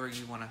 whatever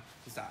you want to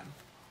design.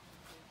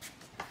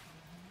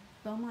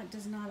 Beaumont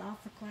does not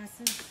offer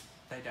classes.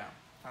 They don't.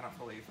 I don't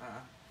believe.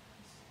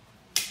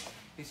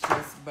 It's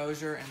just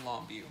Bossier and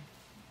Longview.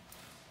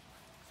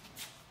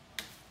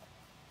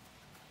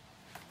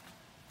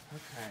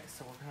 Okay,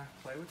 so we're going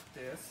to play with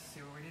this, see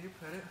where we need to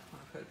put it. I'm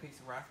going to put a piece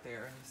right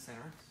there in the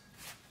center.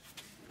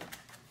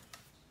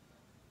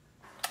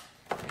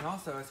 And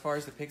also, as far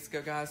as the picks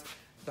go, guys,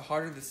 the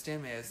harder the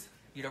stem is,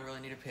 you don't really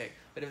need a pick.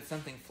 But if it's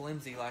something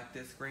flimsy like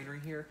this greenery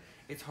here,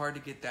 it's hard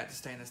to get that to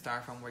stay in the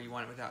styrofoam where you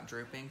want it without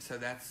drooping. So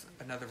that's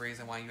another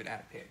reason why you would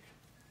add a pick.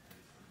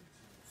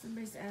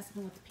 Somebody's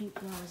asking what the pink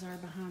flowers are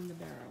behind the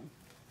barrel.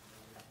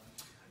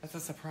 That's a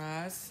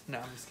surprise. No,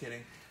 I'm just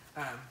kidding.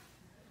 Let's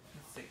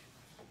see.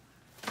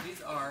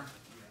 These are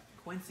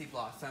Quincy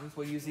blossoms.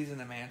 We'll use these in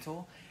the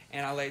mantle.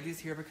 And I laid these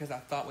here because I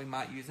thought we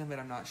might use them, but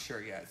I'm not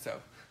sure yet.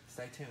 So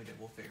stay tuned and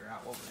we'll figure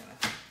out what we're going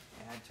to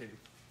add to.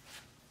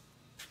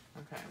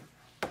 Okay.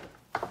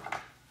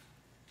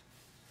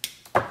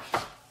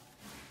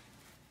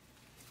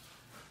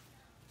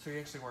 So are you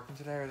actually working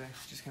today, or are they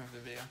just coming for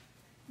the video?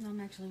 No,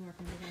 I'm actually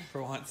working today.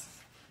 For once?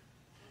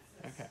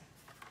 Okay.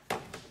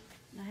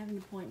 I have an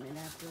appointment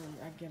after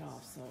I get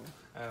off, so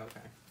Oh,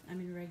 okay. I'm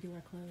in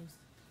regular clothes.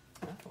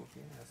 Oh,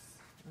 yes.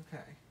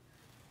 Okay.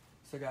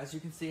 So guys, you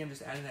can see I'm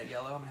just adding that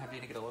yellow. I'm going to have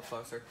Dina get a little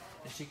closer,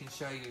 and she can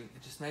show you.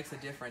 It just makes a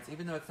difference.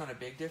 Even though it's not a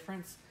big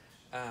difference,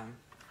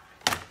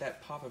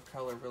 that pop of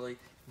color really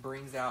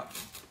brings out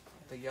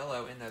the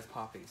yellow in those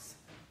poppies.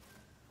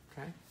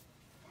 Okay?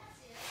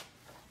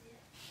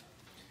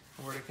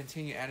 And we're going to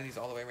continue adding these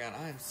all the way around.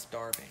 I am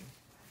starving.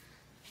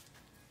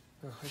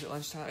 Oh, is it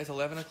lunchtime? It's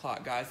 11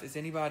 o'clock, guys. Is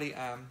anybody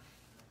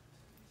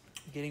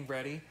getting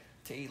ready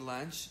to eat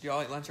lunch? Do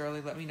y'all eat lunch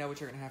early? Let me know what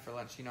you're going to have for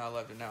lunch. You know I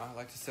love to know. I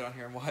like to sit on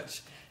here and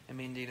watch, and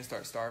me and Dina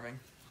start starving.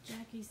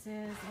 Jackie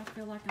says, I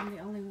feel like I'm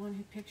the only one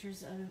who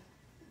pictures a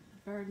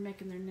bird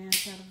making their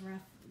nest out of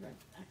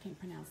I can't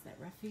pronounce that.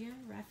 Raffia?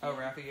 Oh,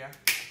 raffia.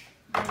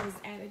 That is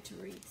added to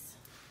wreaths.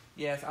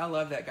 Yes, I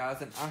love that,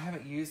 guys. And I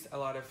haven't used a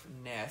lot of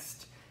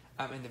nest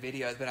in the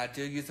videos, but I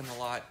do use them a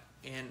lot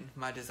in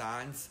my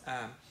designs.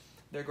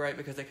 They're great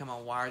because they come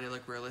on wire. They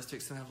look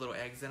realistic. Some have little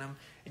eggs in them.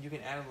 And you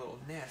can add a little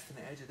nest in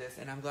the edge of this.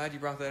 And I'm glad you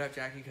brought that up,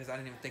 Jackie, because I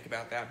didn't even think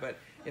about that. But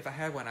if I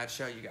had one, I'd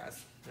show you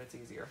guys. That's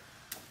easier.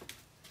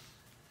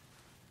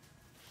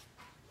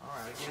 All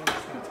right, again, I'm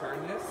just going to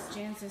turn this.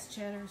 Jan says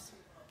cheddars.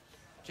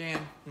 Jan,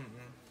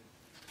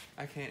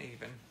 I can't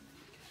even.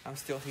 I'm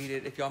still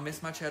heated. If y'all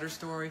missed my cheddar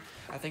story,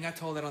 I think I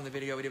told that on the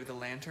video we did with the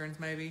lanterns,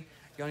 maybe.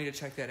 Y'all need to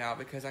check that out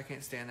because I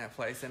can't stand that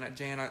place. And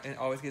Jan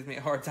always gives me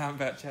a hard time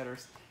about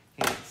cheddars.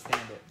 Can't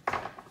stand it.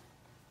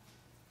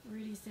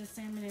 Rudy says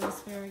salmon and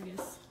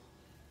asparagus.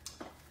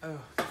 Oh,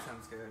 that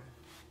sounds good.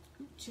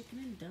 Ooh, chicken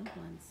and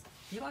dumplings.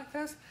 You like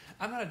those?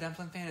 I'm not a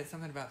dumpling fan. It's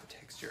something about the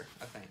texture,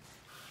 I think.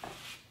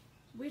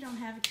 We don't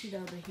have a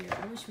Qdoba here.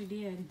 I wish we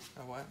did.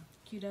 A what?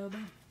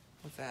 Qdoba.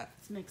 What's that?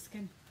 It's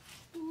Mexican.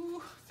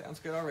 Ooh, sounds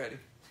good already.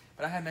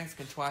 But I had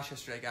Mexican twice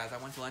yesterday, guys. I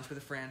went to lunch with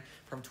a friend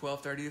from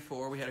 12:30 to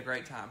 4. We had a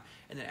great time.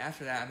 And then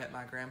after that, I met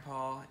my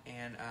grandpa,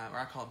 and or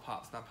I call him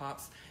Pops. My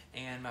Pops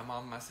and my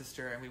mom and my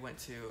sister, and we went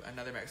to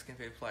another Mexican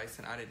food place,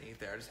 and I didn't eat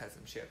there. I just had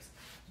some chips.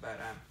 But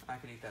I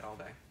could eat that all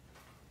day.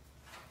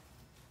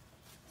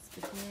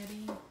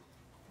 Spaghetti.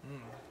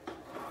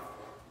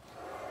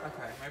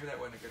 Okay, maybe that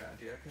wasn't a good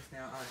idea, because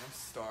now I am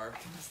starved.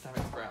 My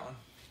stomach's growling.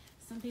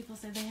 Some people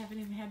say they haven't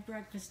even had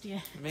breakfast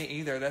yet. Me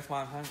either. That's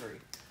why I'm hungry.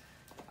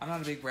 I'm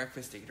not a big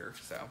breakfast eater,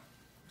 so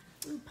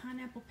Ooh,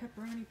 pineapple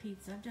pepperoni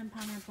pizza. I've done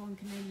pineapple and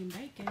Canadian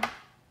bacon.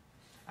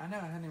 I know,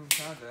 I hadn't even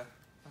tried the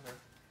other.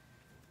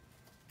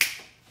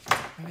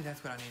 Maybe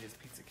that's what I need is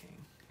Pizza King.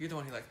 You're the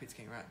one who likes Pizza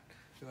King, right?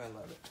 Ooh, I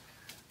love it.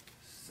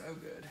 So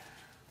good.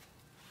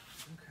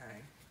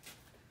 Okay.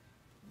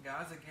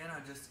 Guys, again,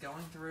 I'm just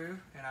going through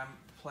and I'm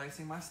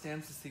placing my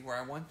stems to see where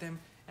I want them,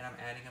 and I'm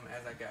adding them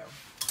as I go.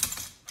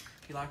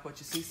 If you like what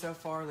you see so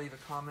far, leave a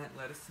comment,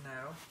 let us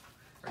know,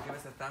 or give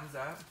us a thumbs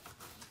up.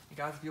 And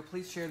guys, if you'll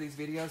please share these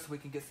videos so we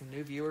can get some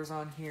new viewers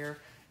on here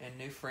and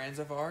new friends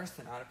of ours,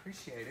 then I'd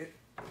appreciate it.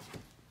 I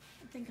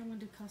think I'm going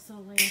to do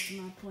cassoulet after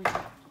my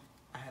appointment.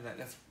 I had that.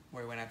 That's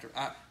where we went after.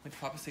 I went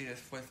to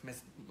Papacitas with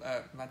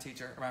my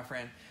teacher, or my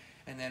friend,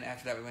 and then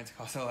after that we went to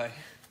cassoulet.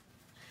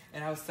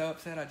 And I was so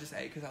upset I just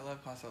ate because I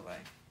love cassoulet.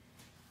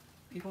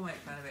 People make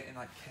fun of it, and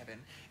like Kevin,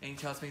 and he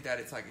tells me that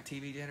it's like a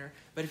TV dinner.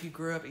 But if you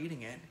grew up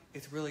eating it,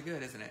 it's really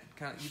good, isn't it?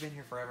 Kind of, you've been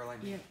here forever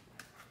like me. Yep.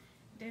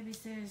 Debbie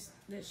says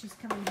that she's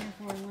coming here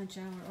for a lunch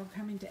hour, or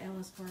coming to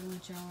Ellis for a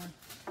lunch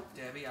hour.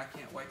 Debbie, I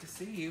can't wait to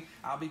see you.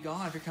 I'll be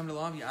gone if you're coming to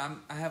Longview.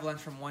 I have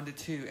lunch from 1 to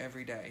 2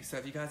 every day. So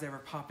if you guys ever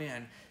pop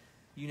in,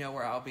 you know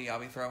where I'll be. I'll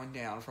be throwing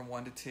down from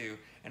 1 to 2,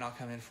 and I'll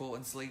come in full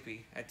and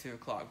sleepy at 2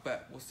 o'clock.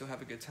 But we'll still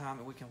have a good time,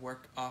 and we can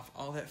work off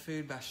all that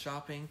food by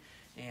shopping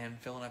and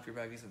filling up your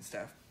buggies and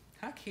stuff.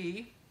 Hi,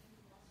 Key.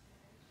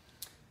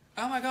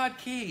 Oh my God,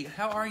 Key,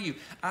 how are you?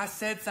 I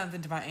said something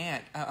to my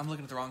aunt. I'm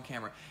looking at the wrong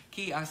camera.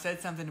 Key, I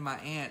said something to my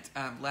aunt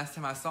last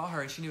time I saw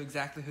her, and she knew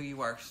exactly who you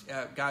were.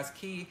 Guys,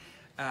 Key,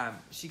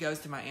 she goes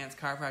to my aunt's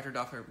chiropractor,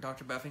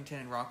 Dr.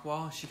 Buffington in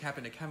Rockwall. She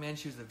happened to come in.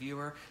 She was a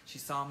viewer. She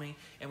saw me,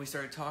 and we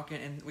started talking,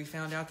 and we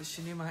found out that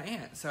she knew my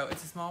aunt. So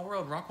it's a small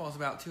world. Rockwall's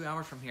about 2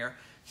 hours from here.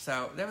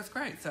 So that was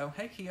great. So,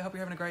 hey, Key, I hope you're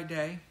having a great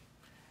day.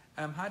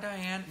 Hi,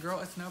 Diane. Girl,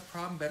 it's no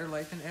problem. Better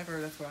late than ever.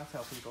 That's what I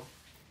tell people.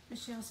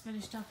 Michelle's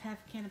finished off half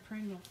a can of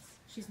Pringles.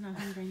 She's not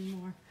hungry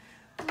anymore.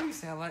 Oh, you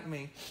sound like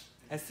me.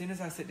 As soon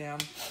as I sit down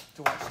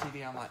to watch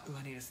TV, I'm like, ooh,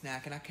 I need a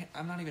snack. And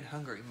I'm not even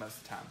hungry most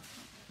of the time.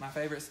 My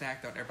favorite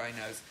snack, though, everybody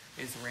knows,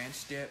 is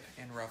ranch dip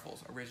and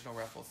Ruffles. Original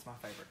Ruffles is my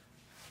favorite.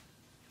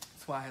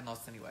 That's why I had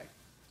lost anyway.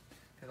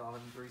 Because all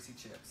them greasy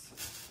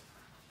chips.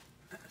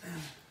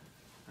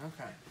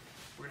 Okay.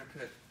 We're going to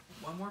put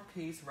one more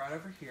piece right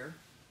over here.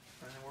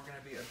 And then we're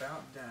going to be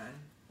about done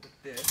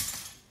with this.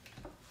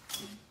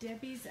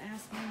 Debbie's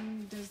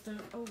asking,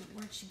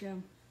 where'd she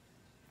go?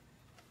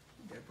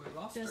 We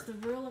lost Does her.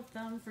 the rule of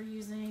thumb for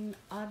using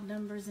odd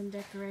numbers in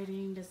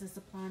decorating, does this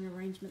apply in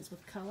arrangements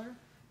with color?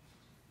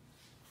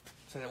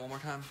 Say that one more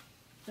time.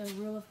 The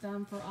rule of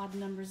thumb for odd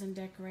numbers in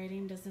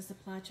decorating, does this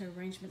apply to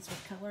arrangements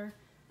with color?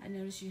 I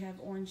notice you have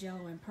orange,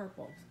 yellow, and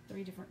purple.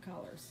 3 different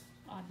colors.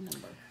 Odd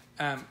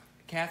number.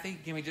 Kathy,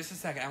 give me just a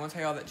second. I want to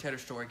tell you all that cheddar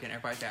story again.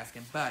 Everybody's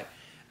asking. But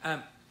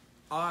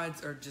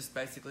odds are just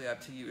basically up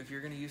to you. If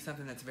you're going to use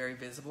something that's very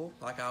visible,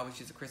 like I always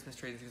use a Christmas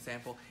tree as an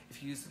example,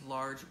 if you use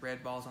large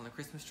red balls on the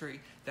Christmas tree,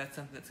 that's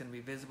something that's going to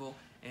be visible.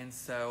 And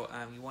so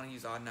you want to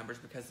use odd numbers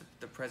because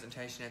the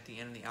presentation at the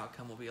end and the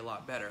outcome will be a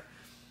lot better.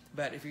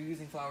 But if you're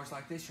using flowers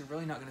like this, you're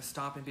really not going to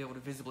stop and be able to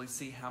visibly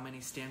see how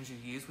many stems you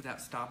use without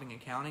stopping and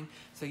counting.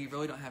 So you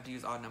really don't have to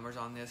use odd numbers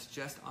on this,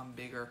 just on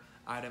bigger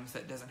items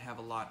that doesn't have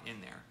a lot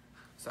in there.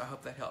 So I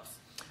hope that helps.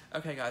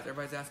 Okay, guys,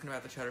 everybody's asking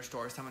about the cheddar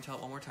store, so I'm going to tell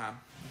it one more time,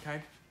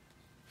 okay?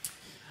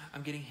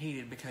 I'm getting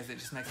heated because it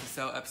just makes me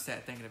so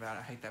upset thinking about it.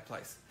 I hate that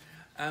place.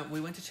 We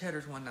went to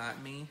Cheddar's one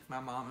night, me, my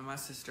mom, and my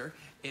sister.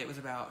 It was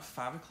about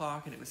 5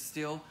 o'clock, and it was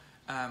still,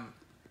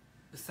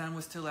 the sun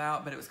was still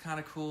out, but it was kind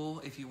of cool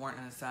if you weren't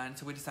in the sun.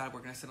 So we decided we're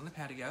going to sit on the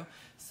patio.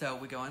 So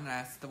we go in and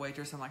ask the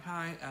waitress, I'm like,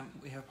 hi,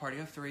 we have a party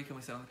of 3. Can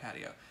we sit on the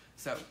patio?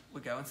 So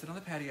we go and sit on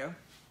the patio,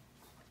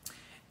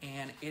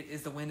 and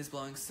the wind is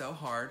blowing so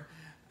hard,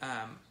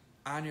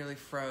 I nearly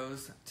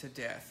froze to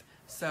death.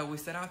 So we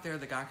sit out there,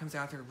 the guy comes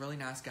out there, a really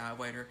nice guy,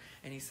 waiter,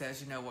 and he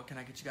says, what can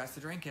I get you guys to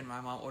drink? And my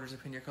mom orders a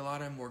pina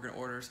colada, and Morgan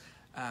orders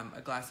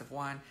a glass of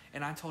wine,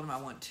 and I told him I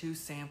want 2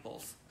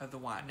 samples of the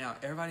wine. Now,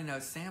 everybody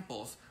knows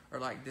samples are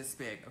like this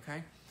big,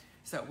 okay?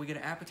 So we get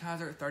an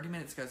appetizer, 30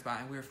 minutes goes by,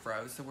 and we're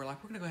froze, so we're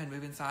like, we're going to go ahead and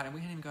move inside, and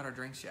we hadn't even got our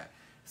drinks yet.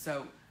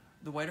 So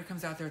the waiter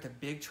comes out there with a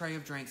big tray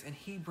of drinks, and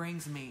he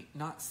brings me,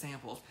 not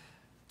samples,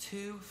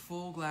 2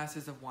 full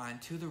glasses of wine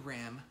to the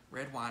rim,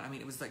 red wine. I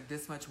mean, it was like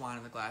this much wine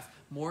in the glass.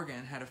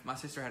 Morgan my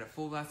sister had a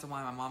full glass of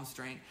wine, my mom's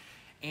drink,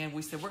 and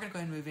we said, we're going to go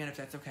ahead and move in if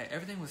that's okay.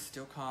 Everything was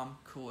still calm,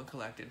 cool, and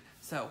collected.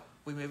 So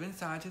we move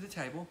inside to the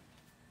table,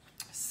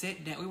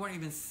 sit down. We weren't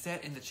even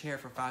set in the chair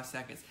for 5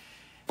 seconds.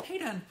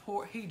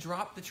 He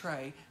dropped the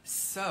tray,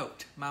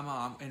 soaked my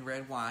mom in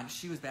red wine.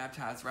 She was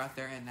baptized right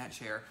there in that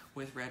chair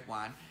with red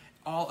wine.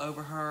 All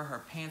over her.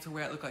 Her pants were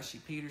wet. Looked like she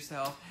peed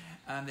herself.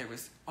 There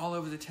was all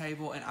over the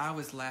table, and I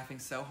was laughing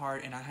so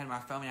hard, and I had my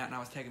phone out, and I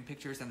was taking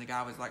pictures, and the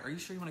guy was like, are you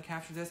sure you want to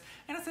capture this?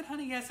 And I said,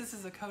 honey, yes, this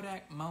is a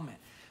Kodak moment.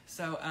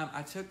 So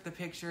I took the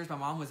pictures. My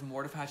mom was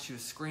mortified. She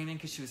was screaming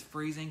because she was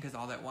freezing because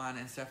all that wine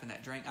and stuff in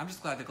that drink. I'm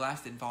just glad the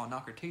glass didn't fall and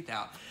knock her teeth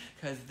out,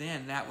 because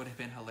then that would have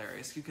been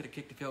hilarious. You could have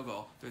kicked a field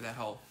goal through that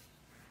hole.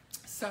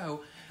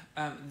 So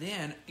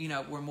Then,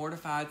 we're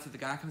mortified, so the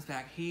guy comes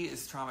back. He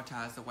is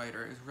traumatized, the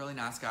waiter. It was a really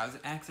nice guy. It was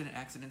an accident.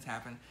 Accidents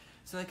happen.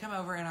 So they come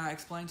over, and I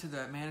explained to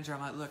the manager,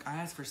 I'm like, look, I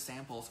asked for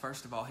samples,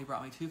 first of all. He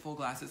brought me 2 full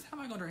glasses. How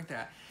am I going to drink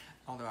that?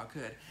 Although I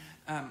could.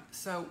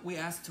 So we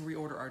asked to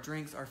reorder our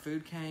drinks. Our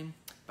food came.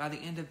 By the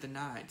end of the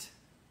night,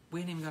 we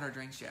hadn't even got our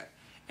drinks yet.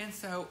 And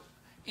so,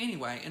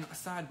 anyway, in a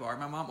sidebar,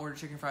 my mom ordered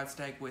chicken fried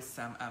steak with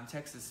some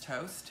Texas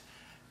toast.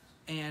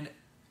 And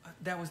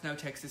that was no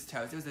Texas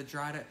toast. It was a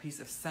dried up piece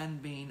of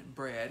sunbean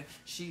bread.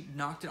 She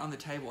knocked it on the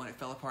table and it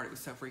fell apart. It was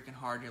so freaking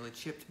hard. Nearly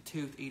chipped a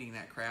tooth eating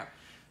that crap.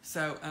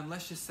 So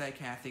let's just say,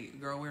 Kathy,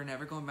 girl, we're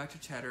never going back to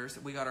Cheddar's.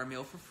 We got our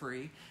meal for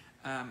free.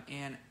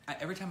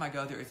 Every time I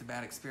go there, it's a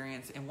bad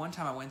experience. And one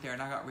time I went there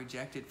and I got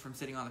rejected from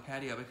sitting on the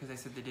patio because they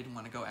said they didn't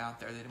want to go out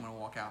there. They didn't want to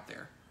walk out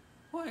there.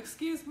 Well,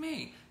 excuse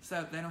me.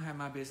 So they don't have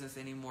my business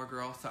anymore,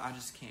 girl. So I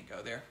just can't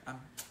go there. I'm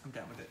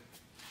done with it.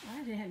 I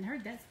hadn't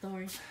heard that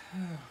story.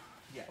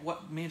 Yeah,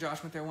 me and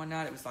Josh went there one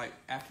night. It was like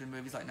after the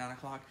movie's like 9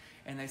 o'clock,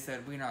 and they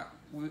said we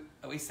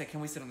said,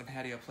 can we sit on the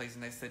patio, please?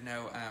 And they said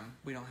no,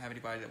 we don't have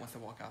anybody that wants to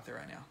walk out there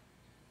right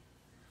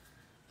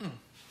now.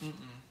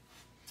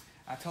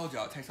 I told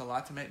y'all it takes a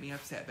lot to make me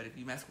upset, but if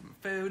you mess with my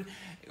food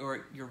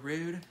or you're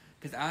rude,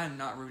 because I am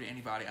not rude to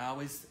anybody. I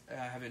always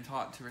have been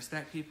taught to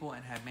respect people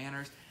and have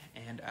manners,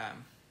 and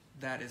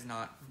that is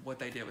not what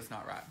they did was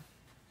not right.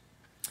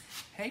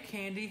 Hey,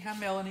 Candy. Hi,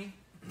 Melanie.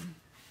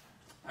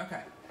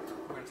 Okay,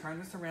 we're going to turn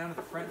this around to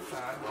the front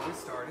side where we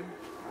started.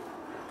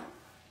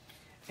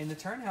 And the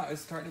turnout is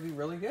starting to be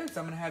really good.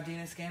 So I'm going to have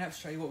Dina scan up,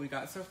 show you what we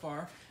got so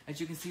far. As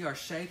you can see, our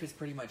shape is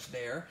pretty much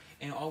there.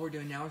 And all we're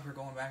doing now is we're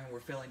going back and we're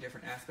filling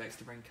different aspects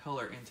to bring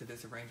color into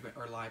this arrangement,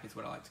 or life is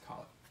what I like to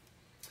call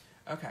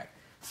it. Okay,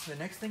 so the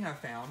next thing I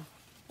found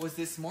was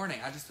this morning.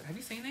 Have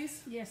you seen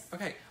these? Yes.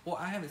 Okay, well,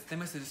 I haven't, they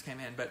must have just came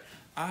in. But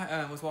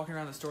I was walking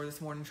around the store this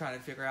morning trying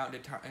to figure out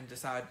and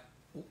decide,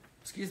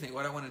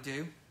 what I want to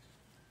do.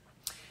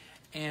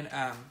 And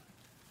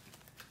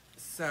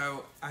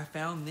so I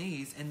found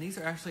these, and these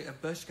are actually a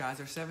bush, guys.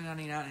 They're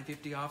 $7.99 and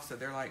 $50 off, so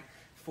they're like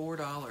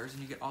 $4,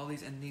 and you get all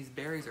these, and these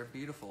berries are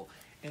beautiful.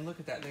 And look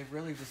at that, they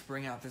really just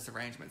bring out this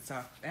arrangement. So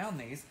I found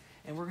these,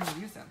 and we're going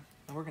to use them.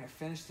 And we're going to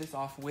finish this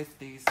off with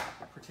these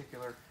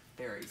particular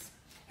berries.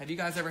 Have you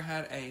guys ever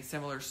had a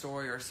similar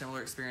story or a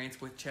similar experience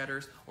with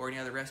Cheddar's or any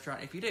other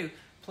restaurant? If you do,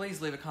 please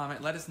leave a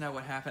comment. Let us know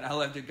what happened. I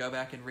love to go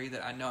back and read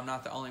that. I know I'm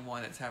not the only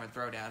one that's having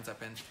throwdowns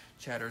up in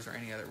Cheddar's or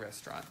any other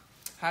restaurant.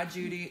 Hi,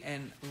 Judy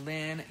and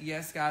Lynn.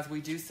 Yes, guys,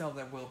 we do sell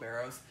the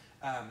wheelbarrows.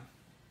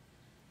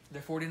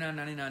 They're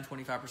 $49.99,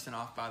 25%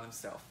 off by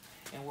themselves.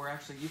 And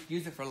you can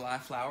use it for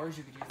live flowers.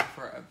 You could use it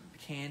for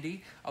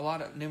candy.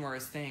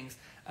 Numerous things.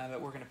 But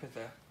we're going to put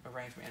the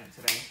arrangement in it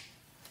today.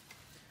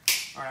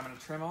 All right, I'm going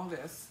to trim all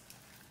this.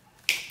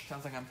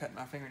 Sounds like I'm cutting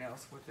my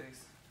fingernails with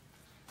these.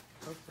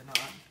 Hopefully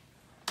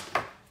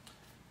not.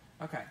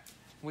 Okay.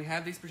 We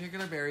have these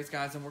particular berries,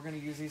 guys, and we're going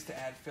to use these to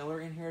add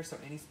filler in here. So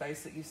any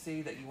space that you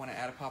see that you want to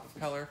add a pop of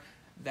color,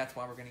 that's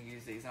why we're going to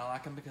use these. And I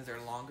like them because they're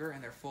longer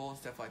and they're full and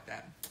stuff like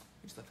that. We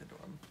just left the door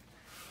open.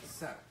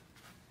 So,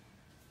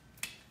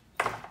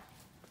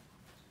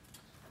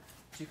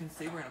 as you can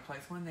see, we're going to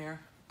place one there.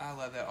 I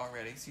love that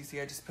already. So you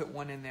see, I just put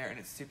one in there, and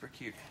it's super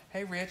cute.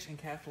 Hey, Rich and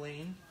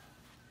Kathleen.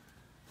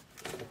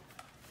 Okay,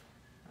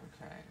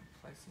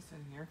 place this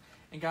in here.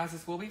 And guys,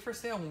 this will be for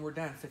sale when we're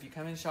done. So if you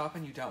come in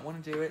shopping, you don't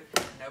want to do it,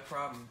 no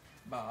problem,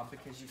 Bob,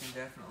 because you can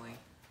definitely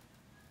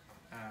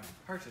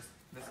purchase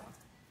this one.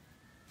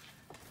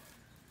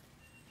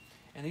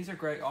 And these are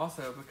great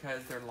also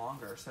because they're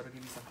longer, so it'll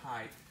give you some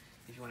height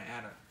if you want to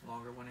add a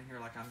longer one in here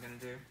like I'm going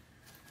to do.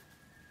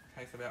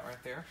 Okay, so about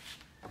right there.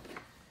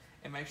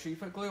 And make sure you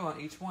put glue on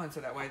each one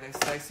so that way they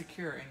stay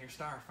secure in your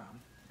styrofoam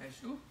as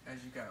you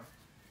go.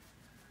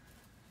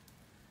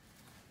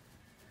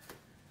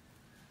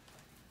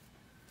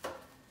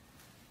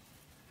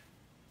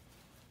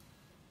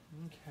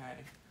 Okay.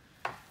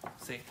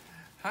 See.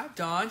 Hi,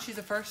 Dawn. She's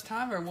a first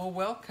timer. Well,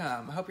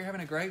 welcome. I hope you're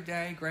having a great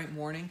day, great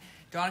morning.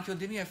 Dawn, if you'll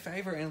do me a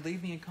favor and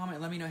leave me a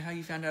comment, let me know how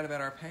you found out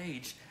about our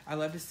page. I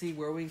love to see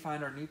where we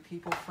find our new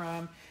people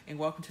from. And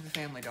welcome to the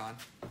family, Dawn.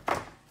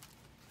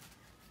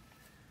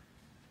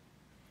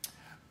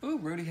 Ooh,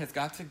 Rudy has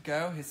got to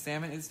go. His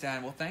salmon is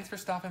done. Well, thanks for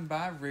stopping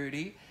by,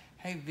 Rudy.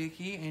 Hey,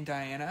 Vicky and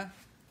Diana.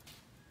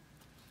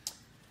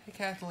 Hey,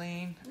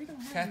 Kathleen.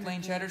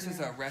 Kathleen, Cheddar's is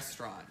a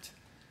restaurant.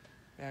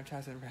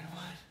 Advertising red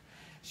one.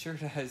 Sure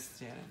does,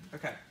 Shannon.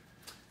 Okay.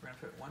 We're going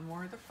to put one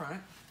more at the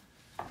front.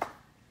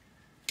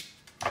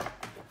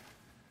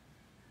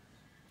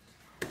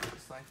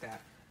 Just like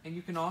that. And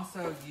you can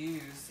also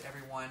use,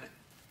 everyone,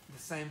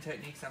 the same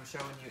techniques I'm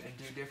showing you and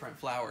do different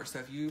flowers. So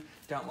if you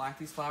don't like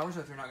these flowers,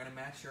 or if they're not going to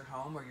match your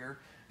home or your,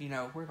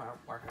 where's my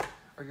marker?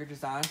 Or your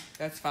design,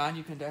 that's fine.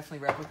 You can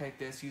definitely replicate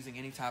this using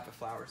any type of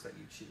flowers that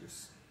you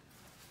choose.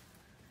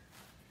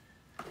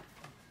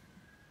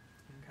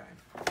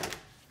 Okay.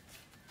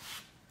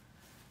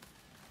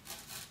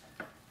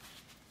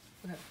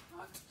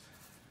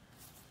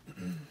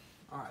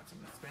 Alright, so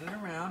I'm going to spin it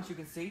around. You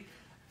can see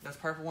those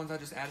purple ones I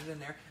just added in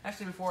there.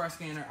 Actually, before I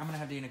scan her, I'm going to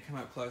have Dina come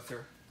up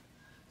closer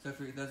So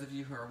for those of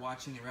you who are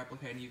watching and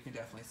replicating, you can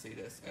definitely see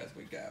this as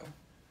we go.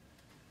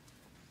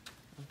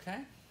 Okay.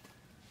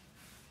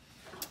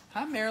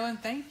 Hi, Marilyn.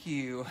 Thank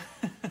you.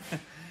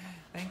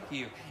 Thank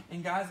you.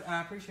 And guys,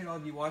 I appreciate all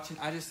of you watching.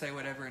 I just say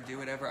whatever and do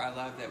whatever. I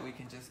love that we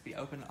can just be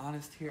open and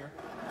honest here.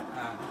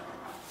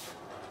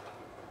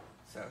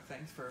 So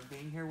thanks for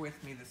being here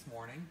with me this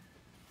morning.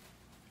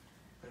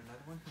 Put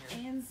another one here.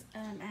 Anne's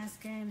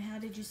asking, how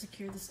did you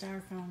secure the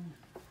styrofoam?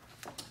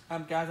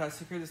 Guys, I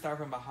secured the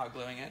styrofoam by hot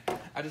gluing it.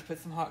 I just put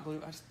some hot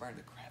glue. I just burned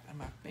the crap out of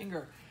my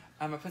finger.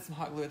 I put some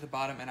hot glue at the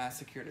bottom, and I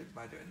secured it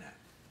by doing that.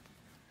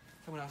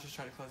 Someone else just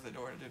tried to close the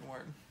door, and it didn't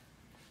work.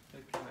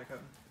 It came back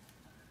up.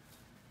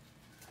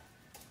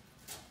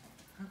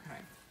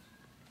 Okay.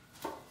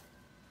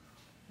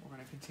 We're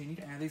going to continue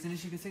to add these. And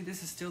as you can see,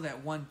 this is still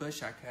that one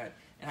bush I cut.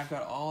 And I've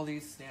got all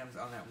these stems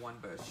on that one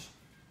bush.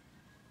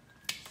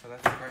 So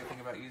that's the great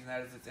thing about using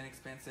that is it's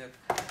inexpensive.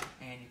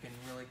 And you can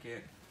really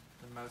get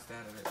the most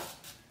out of it.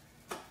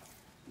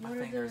 My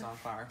finger's on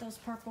fire. Those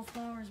purple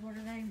flowers, what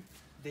are they?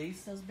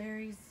 These? Those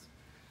berries.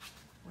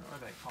 What are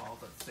they called?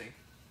 Let's see.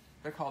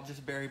 They're called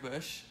just berry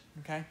bush.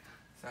 Okay?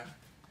 So.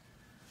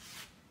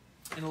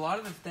 And a lot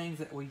of the things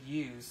that we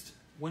used,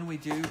 when we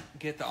do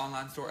get the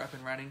online store up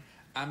and running,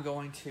 I'm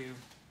going to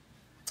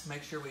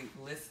make sure we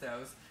list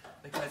those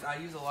because I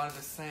use a lot of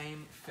the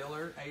same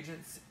filler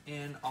agents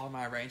in all of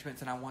my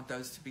arrangements, and I want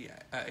those to be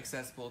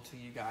accessible to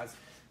you guys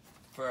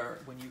for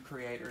when you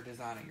create or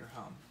design at your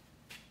home.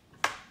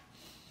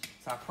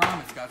 So I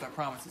promise, guys, I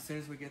promise, as soon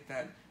as we get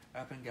that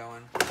up and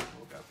going,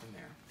 we'll go from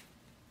there.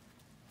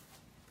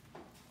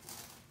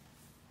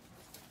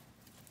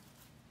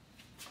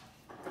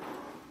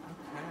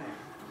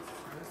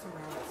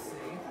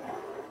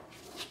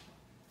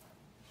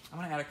 I'm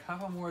going to add a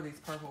couple more of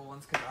these purple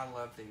ones because I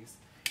love these.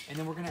 And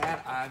then we're going to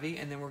add ivy,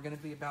 and then we're going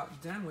to be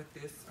about done with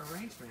this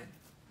arrangement.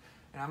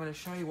 And I'm going to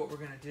show you what we're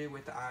going to do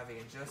with the ivy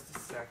in just a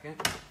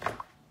second.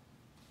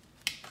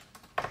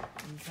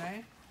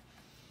 Okay?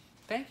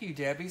 Thank you,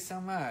 Debbie,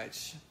 so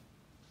much.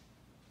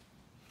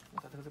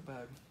 I thought that was a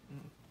bug.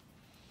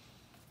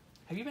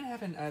 Have you been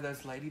having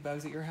those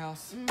ladybugs at your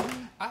house?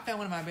 Mm-hmm. I found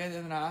one in my bed the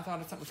other night. I thought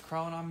something was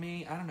crawling on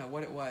me. I don't know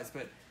what it was,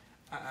 but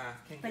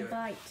can't do it. They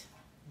bite.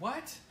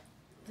 What?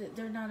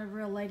 They're not a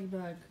real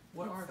ladybug.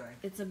 What are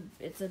they?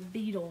 It's a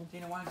beetle.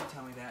 Dina, why did you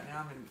tell me that?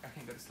 Now I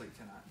can't go to sleep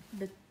tonight.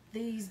 But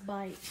these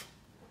bite.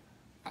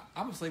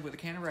 I'm gonna sleep with a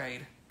can of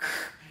Raid.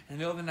 In the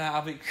middle of the night,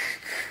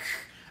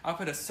 I'll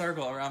put a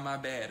circle around my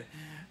bed.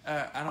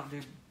 I don't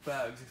do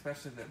bugs,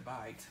 especially that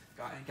bite.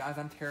 And guys,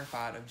 I'm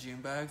terrified of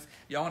June bugs.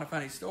 Y'all want a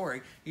funny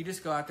story? You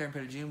just go out there and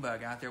put a June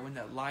bug out there. When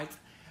the lights,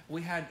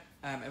 we had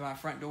at my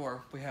front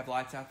door, we have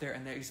lights out there,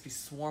 and there used to be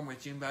swarm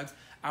with June bugs.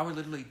 I would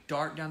literally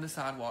dart down the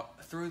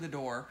sidewalk through the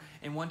door,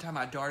 and one time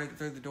I darted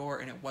through the door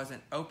and it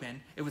wasn't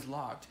open, it was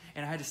locked,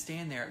 and I had to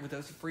stand there with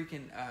those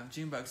freaking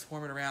June bugs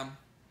swarming around,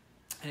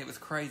 and it was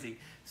crazy.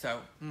 So,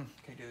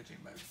 can't do the June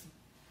bugs.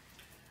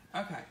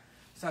 Okay,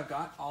 so I've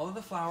got all of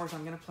the flowers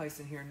I'm going to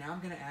place in here. Now I'm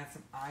going to add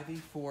some ivy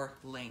for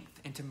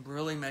length and to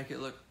really make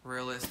it look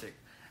realistic.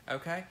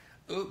 Okay?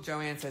 Oop,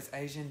 Joanne says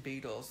Asian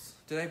beetles.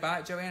 Do they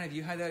bite, Joanne? Have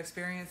you had that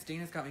experience?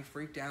 Dina's got me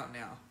freaked out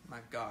now. My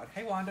God.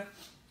 Hey, Wanda.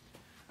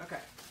 Okay.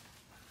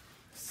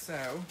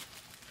 So,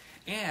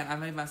 and I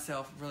made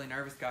myself really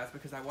nervous, guys,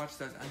 because I watched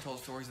those Untold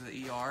Stories of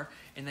the ER,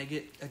 and they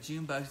get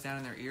June bugs down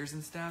in their ears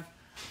and stuff.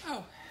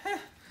 Oh,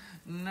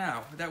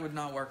 no, that would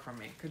not work for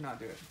me. Could not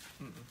do it.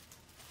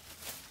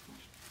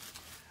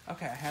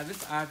 Okay, I have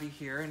this ivy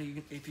here,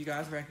 and if you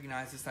guys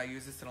recognize this, I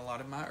use this in a lot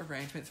of my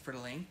arrangements for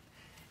length.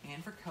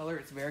 And for color,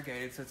 it's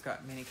variegated, so it's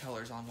got many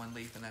colors on one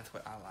leaf, and that's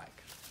what I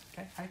like.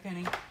 Okay, hi,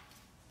 Penny.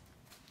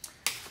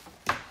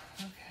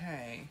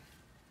 Okay.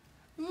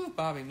 Ooh,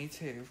 Bobby, me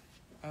too.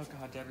 Oh,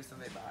 God, Debbie said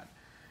they bite.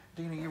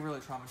 Dina, you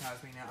really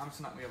traumatized me now. I'm just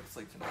not going to be able to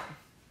sleep tonight.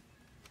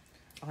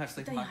 I'll have to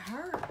sleep They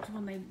hurt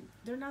when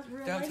they're not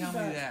real Don't ladybugs. tell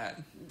me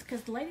that. Because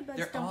ladybugs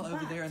They're don't all bite.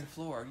 over there on the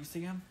floor. You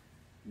see them?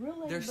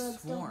 Real They're ladybugs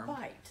swarm. don't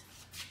bite.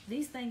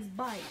 These things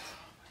bite.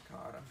 Oh, my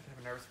God, I'm going to have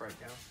a nervous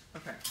breakdown.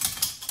 Okay.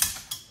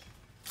 So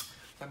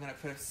I'm going to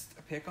put a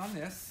pick on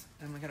this,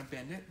 and I'm going to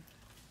bend it.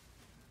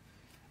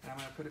 And I'm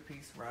going to put a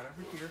piece right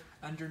over here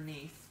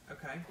underneath,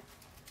 okay?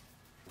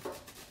 And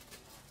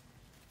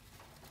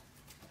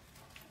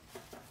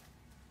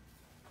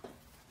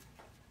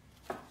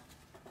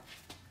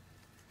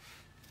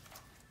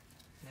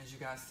as you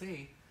guys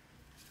see,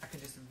 I can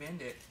just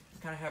bend it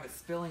and kind of have it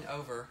spilling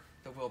over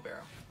the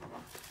wheelbarrow.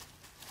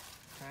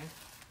 Okay?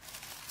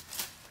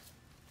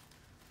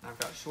 I've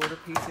got shorter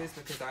pieces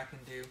because I can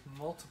do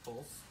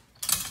multiples.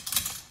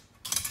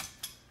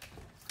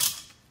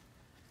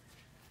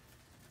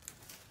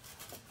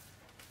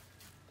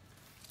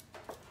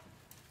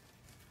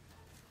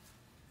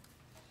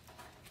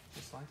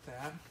 Just like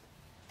that.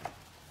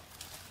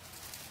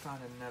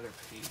 Find another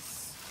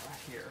piece right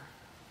here.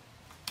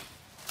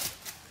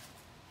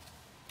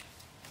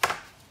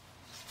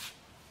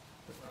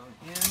 Put one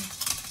in.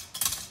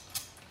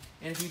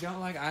 And if you don't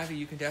like ivy,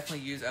 you can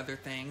definitely use other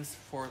things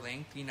for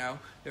length. You know,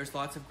 there's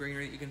lots of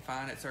greenery that you can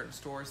find at certain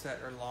stores that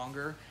are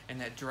longer and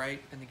that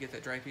drape and they get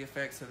that drapey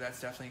effect. So that's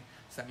definitely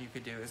something you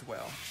could do as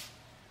well.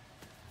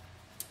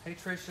 Hey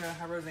Trisha,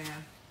 hi Roseanne.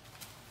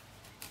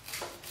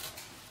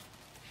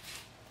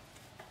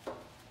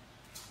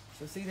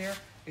 So see there,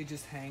 it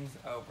just hangs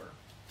over.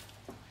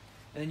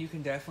 And then you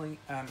can definitely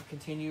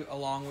continue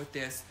along with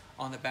this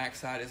on the back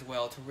side as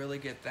well to really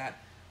get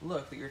that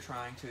look that you're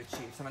trying to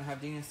achieve. So I'm going to have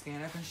Dina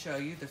scan up and show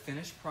you the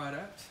finished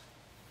product.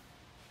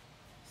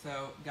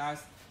 So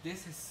guys,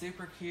 this is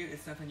super cute.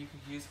 It's something you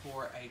could use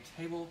for a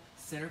table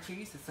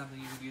centerpiece. It's something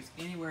you could use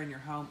anywhere in your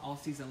home all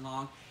season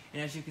long.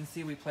 And as you can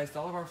see, we placed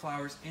all of our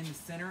flowers in the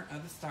center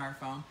of the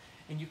styrofoam,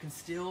 and you can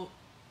still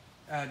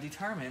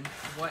determine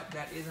what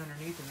that is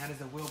underneath, and that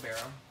is a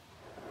wheelbarrow.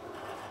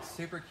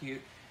 Super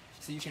cute.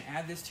 So you can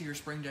add this to your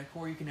spring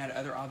decor. You can add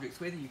other objects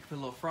with it. You can put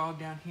a little frog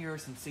down here,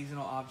 some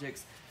seasonal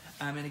objects.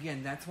 And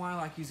again, that's why I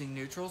like using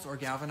neutrals or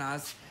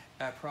galvanized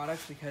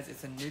products, because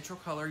it's a neutral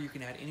color. You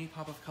can add any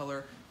pop of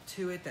color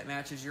to it that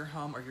matches your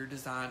home or your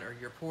design or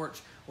your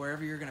porch,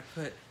 wherever you're going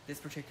to put this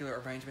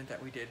particular arrangement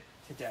that we did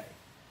today.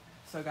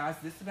 So guys,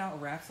 this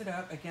about wraps it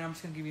up. Again, I'm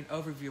just going to give you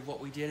an overview of what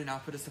we did, and I'll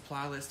put a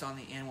supply list on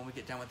the end when we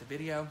get done with the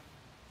video.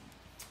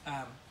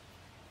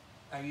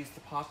 I used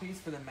the poppies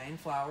for the main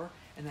flower,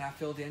 and then I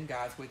filled in,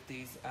 guys, with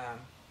these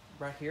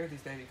right here,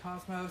 these baby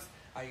cosmos.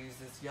 I used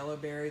this yellow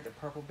berry, the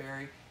purple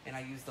berry, and I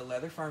used the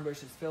leather fern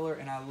bush as filler,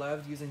 and I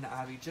loved using the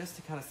ivy just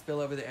to kind of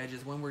spill over the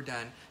edges when we're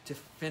done to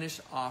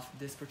finish off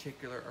this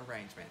particular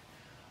arrangement.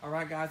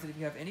 Alright guys, and if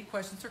you have any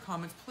questions or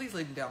comments, please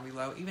leave them down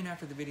below. Even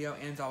after the video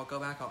ends, I'll go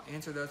back, I'll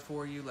answer those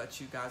for you, let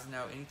you guys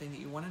know anything that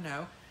you want to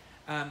know.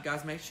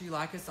 Guys, make sure you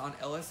like us on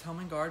Ellis Home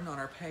and Garden on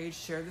our page.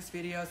 Share this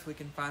video so we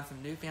can find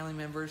some new family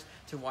members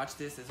to watch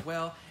this as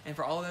well. And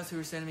for all of those who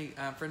are sending me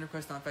friend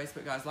requests on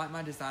Facebook, guys, like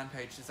my design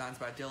page, Designs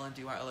by Dylan,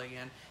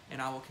 D-Y-L-A-N,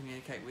 and I will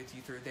communicate with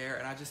you through there.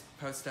 And I just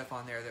post stuff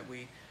on there that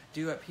we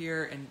do up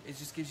here, and it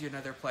just gives you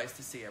another place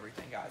to see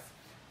everything, guys.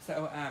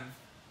 So,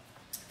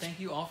 thank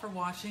you all for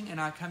watching, and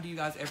I come to you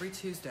guys every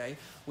Tuesday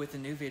with a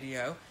new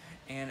video.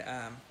 And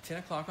 10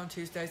 o'clock on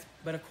Tuesdays,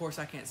 but of course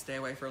I can't stay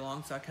away for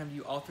long, so I come to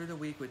you all through the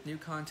week with new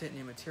content,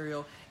 new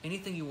material,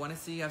 anything you want to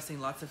see. I've seen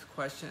lots of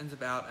questions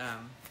about,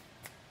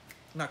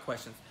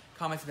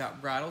 comments about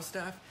bridal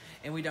stuff,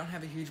 and we don't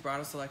have a huge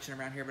bridal selection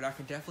around here, but I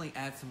can definitely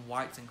add some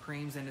whites and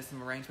creams into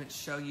some arrangements,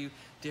 show you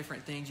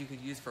different things you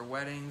could use for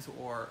weddings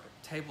or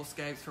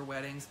tablescapes for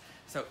weddings.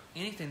 So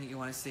anything that you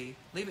want to see,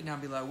 leave it down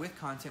below with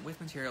content,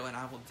 with material, and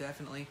I will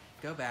definitely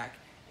go back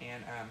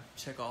and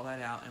check all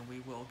that out, and we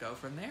will go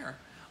from there.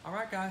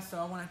 Alright guys, so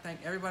I want to thank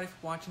everybody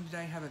for watching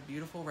today. Have a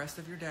beautiful rest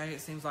of your day. It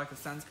seems like the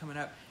sun's coming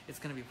up. It's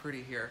going to be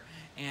pretty here.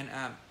 And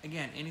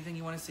again, anything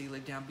you want to see,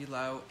 leave down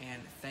below.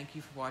 And thank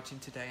you for watching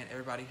today, and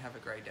everybody have a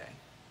great day.